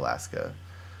 especially Alaska.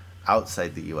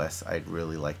 Outside the U.S., I'd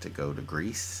really like to go to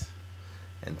Greece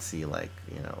and see,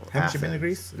 Haven't you been to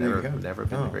Greece? Never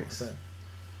been to Greece.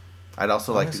 I'd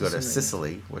also like to go to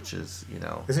Sicily, which is,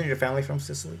 Isn't your family from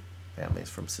Sicily? Family's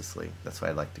from Sicily. That's why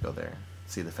I'd like to go there,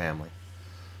 see the family.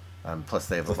 Plus,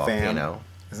 they have a volcano.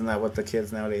 Isn't that what the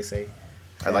kids nowadays say?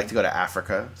 I'd like to go to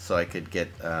Africa so I could get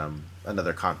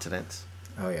another continent.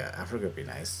 Oh yeah, Africa would be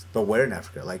nice. But where in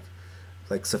Africa?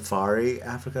 Like Safari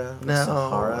Africa? No.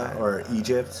 Sahara or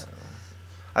Egypt?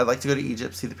 I'd like to go to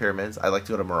Egypt, see the pyramids. I'd like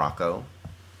to go to Morocco,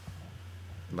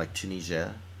 like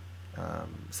Tunisia,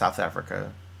 South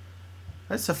Africa.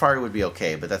 Safari would be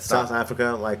okay, but that's South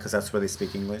Africa, because that's where they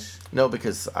speak English? No,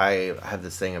 because I have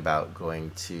this thing about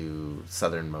going to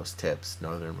northernmost tips,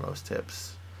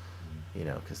 because you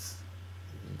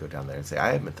can go down there and say, I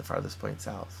haven't been the farthest point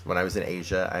south. When I was in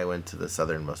Asia, I went to the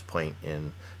southernmost point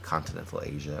in continental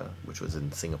Asia, which was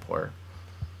in Singapore.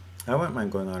 I wouldn't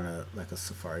mind going on a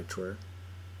safari tour,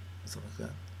 something like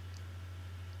that.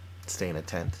 Stay in a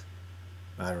tent.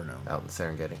 I don't know. Out in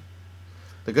Serengeti.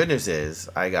 The good news is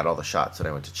I got all the shots when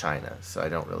I went to China, so I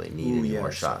don't really need any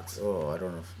more shots. Oh, I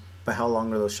don't know. But how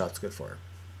long are those shots good for?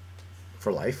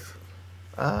 For life?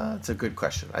 It's a good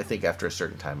question. I think after a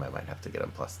certain time I might have to get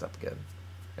them plussed up again.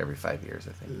 Every 5 years,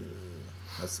 I think.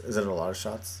 Is it a lot of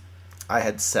shots? I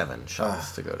had 7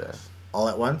 shots to go to. All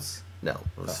at once? No,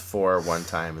 it was 4 one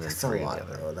time and then 3 in the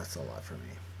other. Oh, that's a lot for me.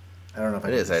 I don't know if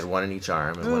it is. I had 1 in each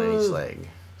arm and 1 in each leg.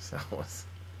 So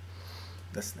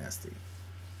that's nasty.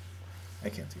 I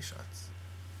can't do shots.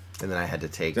 And then I had to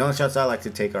take... The only shots I like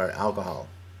to take are alcohol.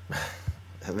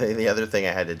 And then the other thing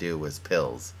I had to do was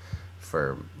pills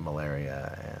for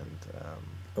malaria and.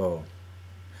 Oh,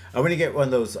 I want to get one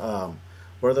of those.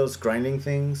 What are those grinding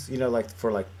things? You know, like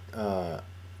for like.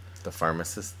 The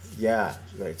pharmacist. Yeah,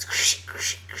 like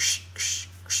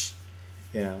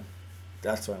you know,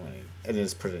 that's what I want to. And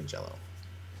just put it in Jello.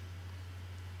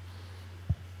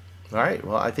 All right.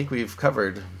 Well, I think we've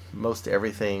covered most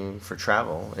everything for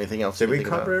travel. Anything else? Did we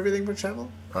cover everything for travel?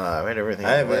 I read everything.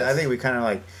 I think we kind of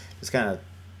like just kind of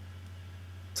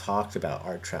talked about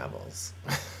our travels.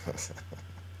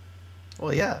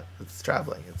 Well, yeah, it's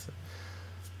traveling.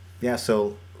 Yeah.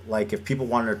 So like, if people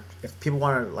want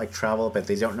to like travel, but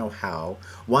they don't know how,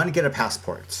 one, get a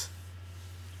passport.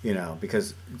 You know,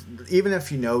 because even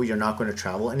if you know you're not going to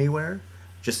travel anywhere,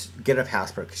 just get a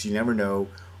passport, because you never know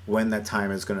when that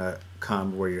time is going to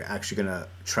come where you're actually going to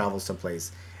travel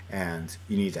someplace and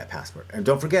you need that passport. And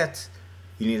don't forget,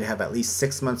 you need to have at least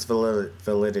 6 months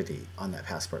validity on that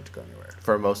passport to go anywhere.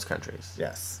 For most countries.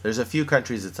 Yes. There's a few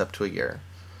countries it's up to a year,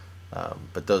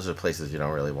 but those are places you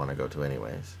don't really want to go to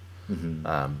anyways.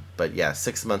 Mm-hmm. But yeah,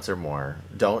 6 months or more.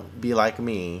 Don't be like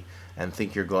me and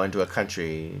think you're going to a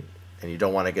country and you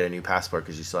don't want to get a new passport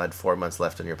because you still had 4 months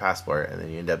left on your passport, and then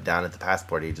you end up down at the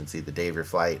passport agency the day of your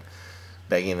flight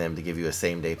begging them to give you a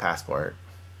same-day passport.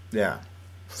 Yeah.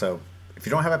 So if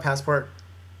you don't have a passport,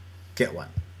 get one,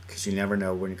 because you never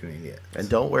know when you're going to need it. And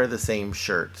don't wear the same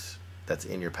shirt that's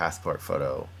in your passport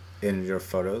photo. In your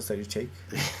photos that you take?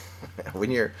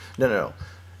 When you're... No.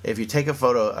 If you take a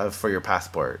photo for your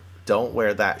passport, don't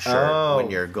wear that shirt when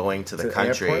you're going to the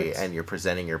country airport? And you're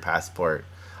presenting your passport.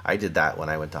 I did that when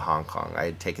I went to Hong Kong. I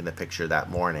had taken the picture that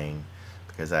morning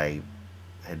because I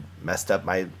had messed up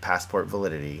my passport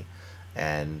validity,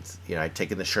 and I'd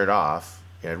taken the shirt off.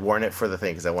 I'd worn it for the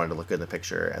thing because I wanted to look good in the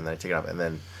picture, and then I take it off, and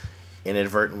then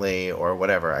inadvertently or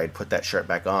whatever, I'd put that shirt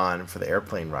back on for the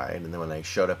airplane ride, and then when I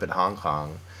showed up in Hong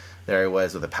Kong, there I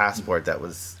was with a passport that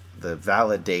was, the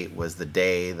valid date was the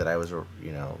day that I was,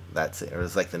 that's it. It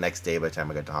was like the next day by the time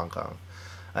I got to Hong Kong.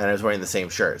 And I was wearing the same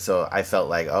shirt. So I felt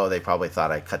like, they probably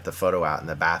thought I cut the photo out in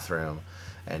the bathroom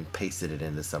and pasted it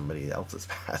into somebody else's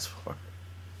passport.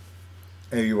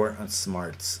 And you weren't a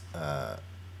smart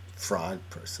fraud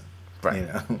person. Right.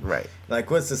 Right. Like,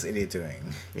 what's this idiot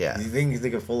doing? Yeah. You think they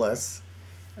could fool us?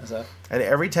 And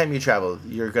every time you travel,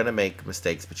 you're going to make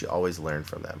mistakes, but you always learn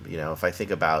from them. If I think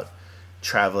about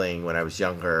traveling when I was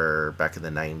younger, back in the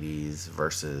 90s,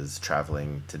 versus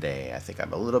traveling today, I think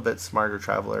I'm a little bit smarter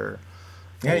traveler.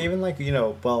 Yeah, even like,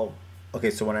 so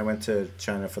when I went to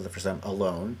China for the first time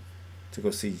alone to go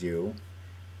see you,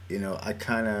 I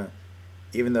kind of,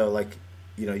 even though like,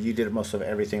 you did most of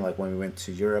everything, like when we went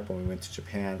to Europe, when we went to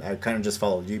Japan, I kind of just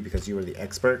followed you because you were the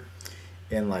expert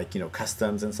in like,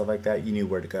 customs and stuff like that. You knew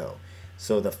where to go.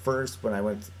 So when I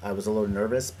went, I was a little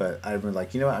nervous, but I was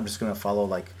like, I'm just going to follow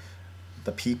like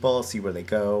the people, see where they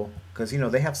go. Because,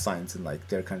 they have signs in like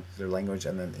their language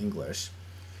and then English.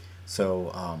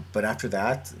 So, but after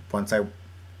that, once I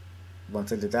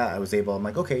did that, I was able, I'm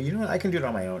like, okay, you know what, I can do it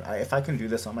on my own. If I can do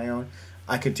this on my own,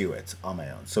 I could do it on my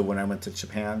own. So when I went to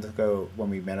Japan when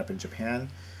we met up in Japan,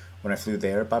 when I flew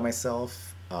there by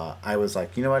myself, I was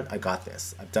like, you know what, I got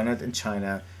this. I've done it in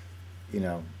China.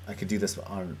 I could do this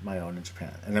on my own in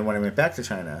Japan. And then when I went back to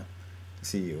China to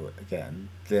see you again,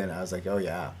 then I was like, oh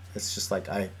yeah, it's just like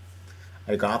I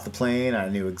got off the plane. I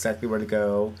knew exactly where to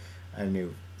go.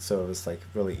 So it was like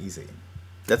really easy.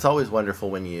 That's always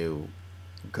wonderful when you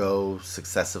go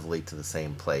successively to the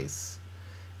same place,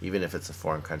 even if it's a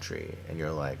foreign country, and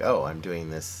you're like, oh, I'm doing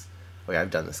this. Oh yeah,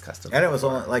 I've done this custom. And it was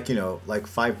only like, like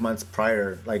 5 months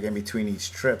prior, like in between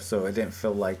each trip. So it didn't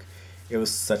feel like it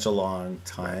was such a long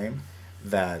time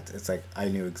that it's like I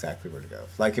knew exactly where to go.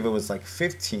 Like if it was like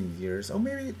 15 years,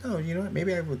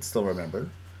 maybe I would still remember.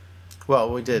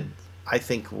 Well, we did. I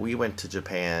think we went to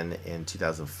Japan in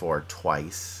 2004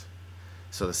 twice.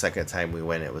 So the second time we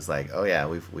went, it was like, oh yeah,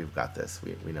 we've got this.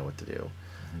 We know what to do.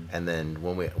 Mm-hmm. And then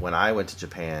when I went to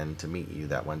Japan to meet you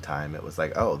that one time, it was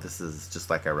like, oh, this is just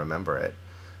like I remember it.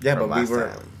 Yeah, but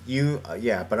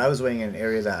but I was waiting in an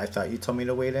area that I thought you told me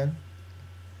to wait in,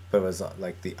 but it was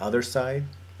like the other side.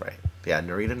 Right. Yeah,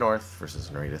 Narita North versus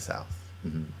Narita South.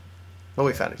 Mm-hmm. Well,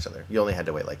 we found each other. You only had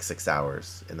to wait like 6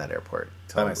 hours in that airport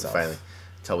by myself.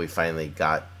 Until we finally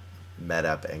got met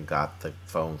up and got the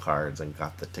phone cards and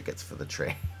got the tickets for the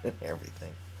train and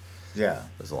everything. Yeah.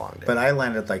 It was a long day. But I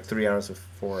landed like 3 hours or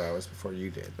 4 hours before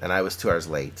you did. And I was 2 hours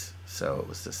late, so it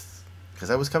was just because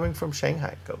I was coming from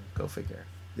Shanghai. Go figure.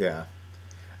 Yeah.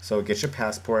 So get your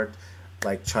passport.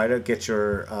 Like try to get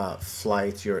your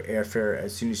flight, your airfare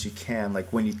as soon as you can.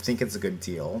 Like when you think it's a good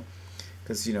deal,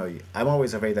 because I'm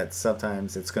always afraid that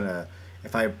sometimes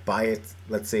if I buy it,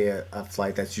 let's say a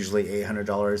flight that's usually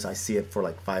 $800, I see it for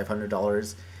like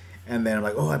 $500, and then I'm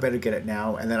like, oh, I better get it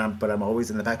now. And then I'm always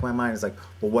in the back of my mind, it's like,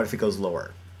 well, what if it goes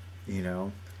lower? You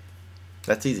know?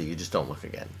 That's easy. You just don't look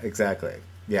again. Exactly.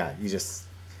 Yeah, you just,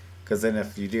 because then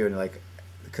if you do, and like,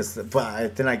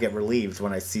 but then I get relieved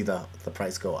when I see the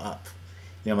price go up.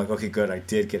 I'm like, okay, good, I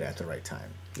did get it at the right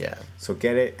time. Yeah. So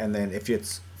get it, and then if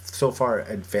it's so far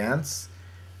advanced,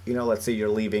 let's say you're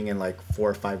leaving in like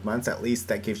 4 or 5 months, at least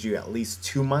that gives you at least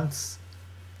 2 months,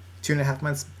 2.5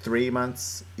 months, 3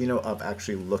 months, of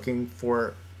actually looking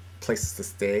for places to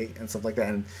stay and stuff like that,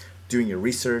 and doing your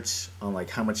research on like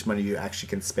how much money you actually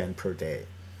can spend per day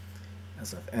and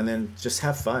stuff, and then just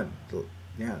have fun.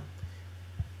 Yeah.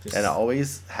 And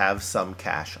always have some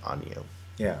cash on you.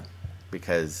 Yeah.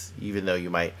 Because even though you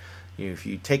might, if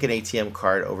you take an ATM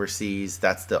card overseas,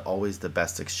 that's always the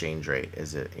best exchange rate,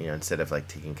 is it? Instead of like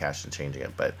taking cash and changing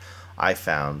it. But I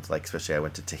found, like, especially I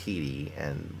went to Tahiti,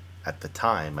 and at the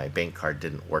time my bank card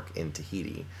didn't work in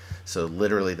Tahiti, so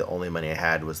literally the only money I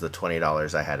had was the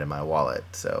 $20 I had in my wallet.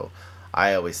 So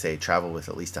I always say travel with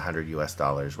at least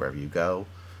 $100 wherever you go,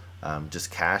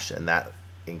 just cash, and that,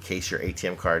 in case your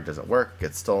ATM card doesn't work,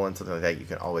 gets stolen, something like that, you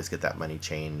can always get that money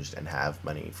changed and have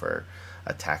money for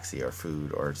a taxi or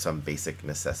food or some basic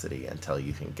necessity until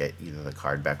you can get either the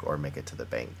card back or make it to the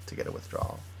bank to get a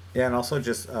withdrawal. Yeah, and also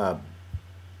just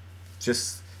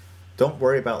don't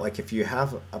worry about, like, if you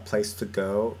have a place to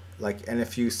go, like, and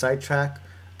if you sidetrack,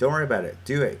 don't worry about it.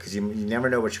 Do it, because you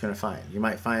never know what you're going to find. You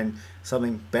might find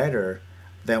something better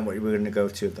than what you were going to go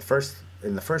to in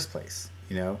the first place.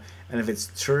 And if it's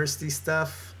touristy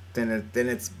stuff, then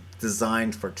it's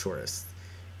designed for tourists,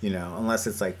 unless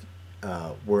it's like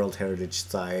World Heritage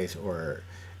Site or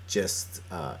just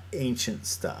ancient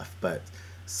stuff. But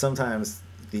sometimes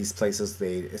these places,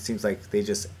 it seems like they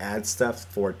just add stuff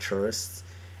for tourists,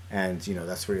 and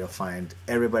that's where you'll find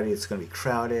everybody. It's going to be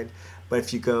crowded. But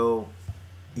if you go,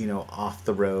 off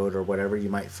the road or whatever, you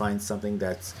might find something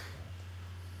that's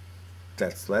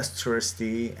less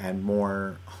touristy and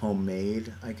more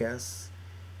homemade, I guess.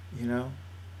 You know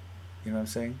what I'm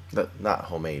saying? Not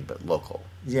homemade, but local.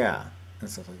 Yeah, and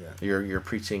stuff like that. You're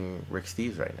preaching Rick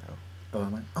Steves right now. Oh,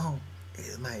 am I? Oh,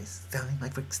 am I sounding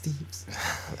like Rick Steves?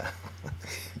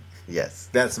 Yes.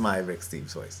 That's my Rick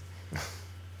Steves voice.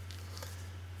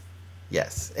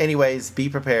 Yes. Anyways, be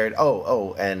prepared.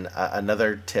 And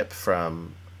another tip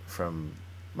from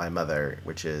my mother,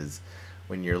 which is,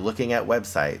 when you're looking at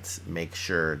websites, make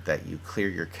sure that you clear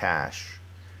your cache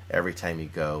every time you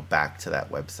go back to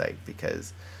that website,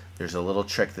 because there's a little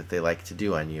trick that they like to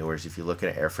do on you, whereas if you look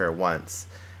at airfare once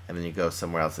and then you go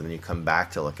somewhere else and then you come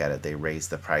back to look at it, they raise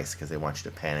the price because they want you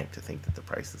to panic to think that the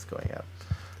price is going up.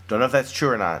 Don't know if that's true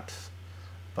or not,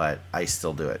 but I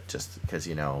still do it just because,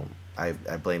 I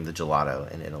blame the gelato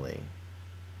in Italy.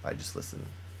 I just listen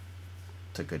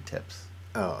to good tips.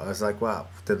 Oh, I was like, wow,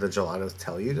 did the gelato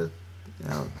tell you to...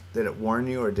 did it warn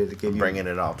you, or did it give you... Bringing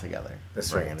it all together.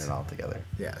 That's Bringing right. it all together.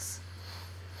 Yes.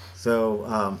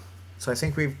 So, I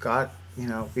think we've got,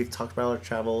 we've talked about our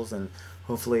travels, and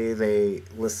hopefully they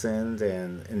listened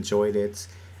and enjoyed it,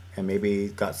 and maybe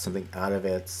got something out of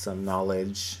it, some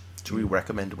knowledge. Do we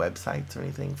recommend websites or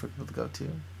anything for people to go to?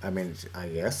 I mean, I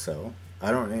guess so.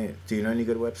 I don't know. Do you know any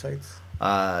good websites?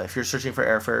 If you're searching for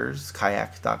airfares,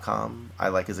 kayak.com, I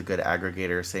like, is a good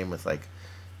aggregator. Same with, like,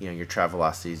 your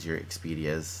Travelocities, your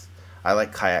Expedias. I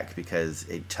like Kayak because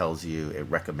it tells you, it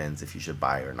recommends if you should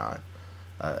buy or not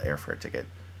airfare ticket.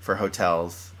 For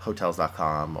hotels,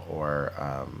 hotels.com or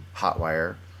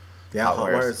Hotwire. Yeah,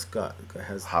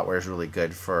 Hotwire's really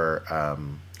good for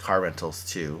car rentals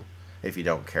too, if you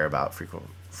don't care about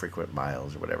frequent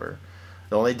miles or whatever.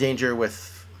 The only danger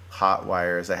with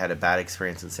Hotwire is I had a bad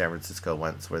experience in San Francisco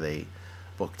once where they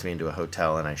booked me into a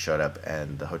hotel and I showed up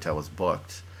and the hotel was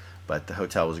booked. But the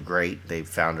hotel was great. They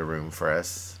found a room for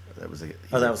us. That was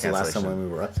that was the last time when we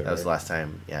were up there. That was the last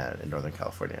time, in Northern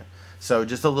California. So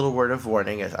just a little word of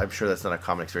warning. I'm sure that's not a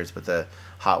common experience, but the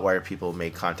Hotwire people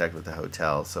made contact with the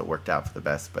hotel, so it worked out for the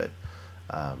best. But,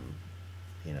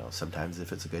 sometimes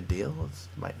if it's a good deal,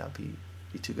 it might not be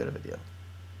too good of a deal.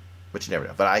 But you never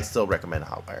know. But I still recommend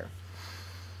Hotwire.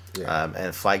 Yeah.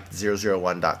 And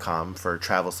flight001.com for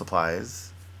travel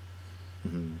supplies.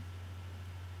 Mm-hmm.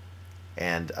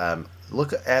 And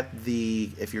look at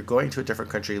if you're going to a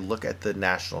different country, look at the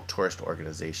National Tourist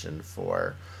Organization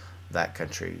for that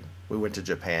country. We went to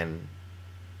Japan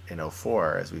in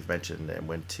 2004, as we've mentioned, and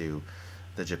went to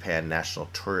the Japan National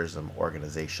Tourism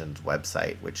Organization's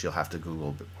website, which you'll have to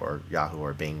Google or Yahoo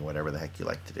or Bing, whatever the heck you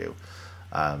like to do.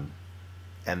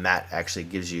 And that actually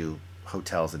gives you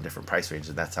hotels in different price ranges,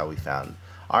 and that's how we found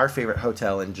our favorite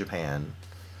hotel in Japan.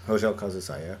 Hotel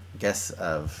Kazusaya. Guests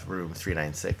of room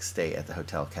 396 stay at the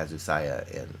Hotel Kazusaya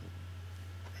in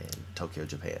Tokyo,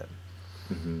 Japan.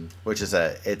 Mm-hmm. Which is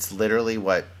it's literally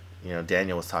what,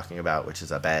 Daniel was talking about, which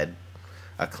is a bed,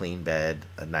 a clean bed,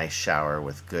 a nice shower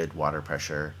with good water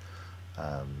pressure,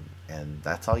 and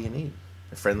that's all you need.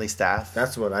 A friendly staff.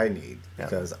 That's what I need, Yeah.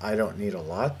 because I don't need a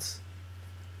lot.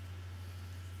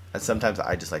 And sometimes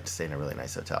I just like to stay in a really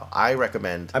nice hotel. I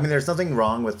recommend... I mean, there's nothing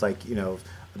wrong with, like, a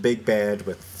big bed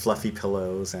with fluffy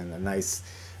pillows and a nice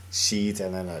sheet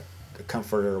and then a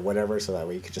comforter or whatever, so that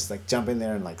way you could just, like, jump in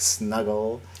there and, like,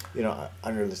 snuggle,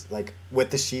 under, like,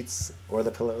 with the sheets or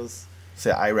the pillows.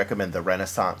 So I recommend the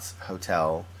Renaissance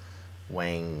Hotel,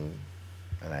 Wang...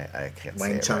 And I can't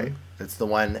say it right. It's the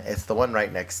one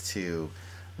right next to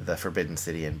the Forbidden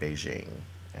City in Beijing.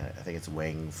 I think it's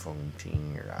Wang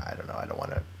Fengting, or I don't know. I don't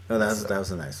want to... No, that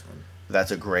was a nice one. That's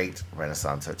a great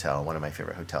Renaissance hotel. One of my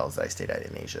favorite hotels that I stayed at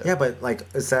in Asia. Yeah, but, like,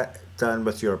 is that done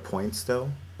with your points, though?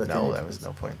 No, there was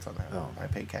no points on that. Oh. I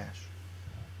paid cash.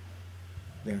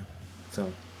 Yeah.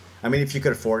 So, I mean, if you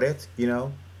could afford it,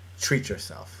 treat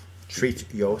yourself.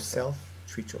 Treat yourself.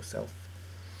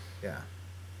 Yeah.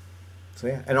 So,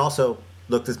 yeah. And also,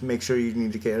 look to make sure you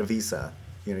need to get a visa.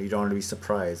 You don't want to be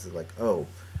surprised. Like, oh,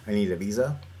 I need a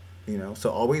visa. So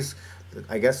always,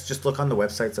 I guess, just look on the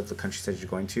websites of the countries that you're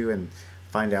going to and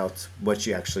find out what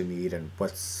you actually need and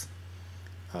what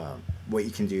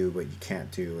you can do, what you can't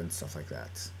do, and stuff like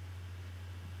that.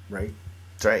 Right?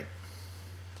 That's right.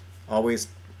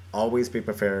 Always be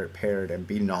prepared and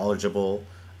be knowledgeable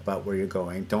about where you're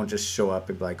going. Don't just show up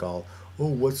and be like, oh,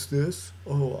 what's this?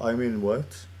 Oh, I'm in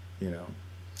what?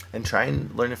 And try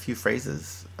and learn a few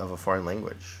phrases of a foreign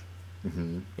language.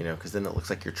 Mm-hmm. Because then it looks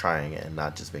like you're trying it and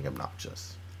not just being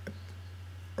obnoxious.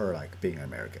 Or like being an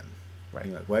American. Right.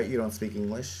 Like, what? You don't speak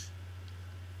English?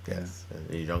 Yes. Yeah.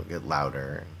 And you don't get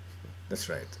louder. That's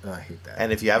right. Oh, I hate that.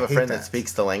 And if you have a friend that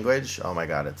speaks the language, oh my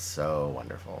God, it's so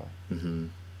wonderful. Mm-hmm.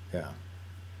 Yeah.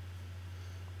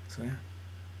 So, yeah.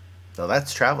 So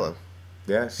that's traveling.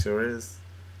 Yeah, sure is.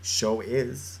 Show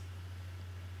is.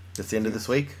 That's the end of this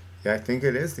week? Yeah, I think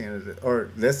it is the end of it. Or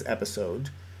this episode.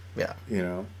 Yeah.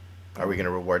 Are we going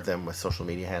to reward them with social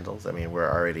media handles? I mean, we're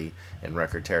already in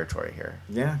record territory here.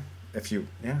 Yeah.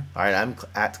 Yeah. All right, I'm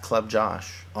at Club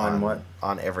Josh. On what?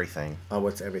 On everything.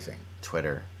 What's everything?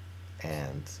 Twitter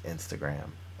and Instagram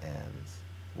and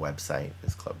website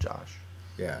is Club Josh.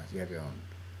 Yeah, you have your own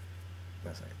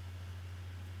website.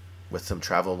 With some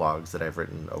travel logs that I've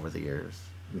written over the years.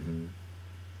 Mm-hmm.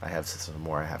 I have some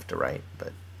more I have to write,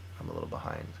 but I'm a little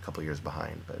behind, a couple years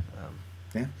behind. But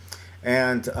yeah,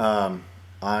 and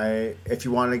if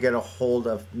you want to get a hold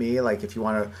of me, like if you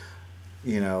want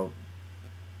to,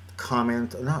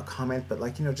 not comment, but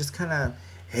like just kind of,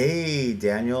 hey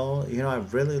Daniel, I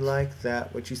really like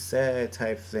that what you said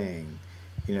type thing.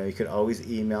 You could always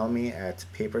email me at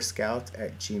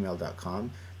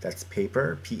paperscout@gmail.com. That's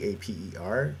paper,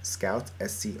 PAPER, scout,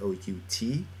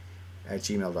 SCOUT,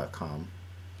 @gmail.com.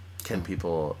 Can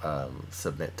people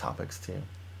submit topics to you?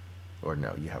 Or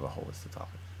no, you have a whole list of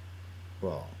topics?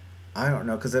 Well, I don't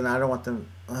know, because then I don't want them...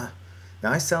 now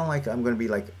I sound like I'm going to be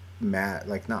like mad,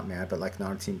 like not mad, but like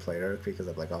not a team player, because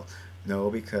I'm like,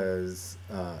 because,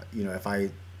 if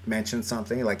I mention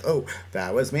something like, oh,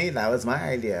 that was me, that was my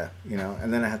idea,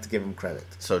 and then I have to give them credit.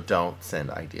 So don't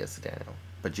send ideas to Daniel,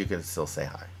 but you can still say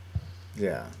hi.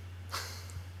 Yeah.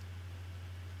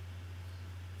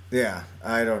 Yeah,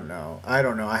 I don't know.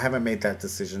 I haven't made that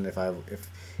decision if I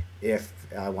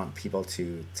want people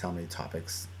to tell me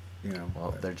topics,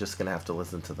 Well, they're just going to have to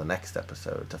listen to the next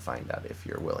episode to find out if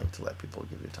you're willing to let people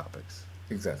give you topics.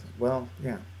 Exactly. Well,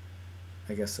 yeah.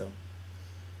 I guess so.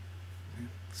 Yeah.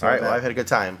 All right, well, I've had a good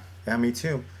time. Yeah, me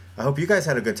too. I hope you guys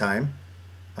had a good time.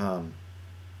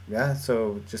 Yeah,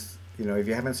 so just, if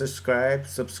you haven't subscribed.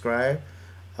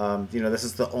 This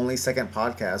is the only second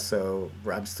podcast, so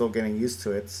I'm still getting used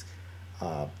to it.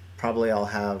 Probably I'll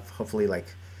have, hopefully,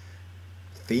 like,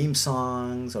 theme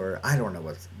songs, or I don't know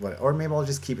what, or maybe I'll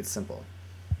just keep it simple.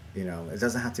 It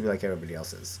doesn't have to be like everybody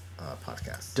else's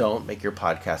podcast. Don't make your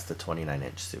podcast a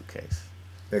 29-inch suitcase.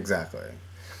 Exactly.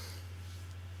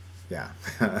 Yeah.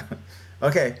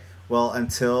 Okay. Well,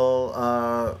 until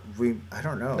I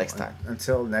don't know. Next time.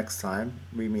 Until next time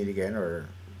we meet again, or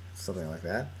something like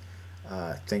that.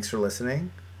 Thanks for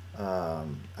listening. I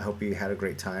hope you had a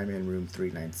great time in room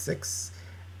 396,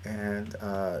 and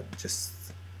just,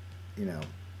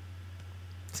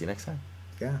 see you next time.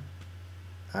 Yeah.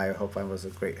 I hope I was a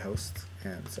great host,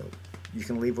 and so you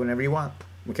can leave whenever you want.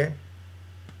 Okay?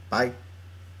 Bye.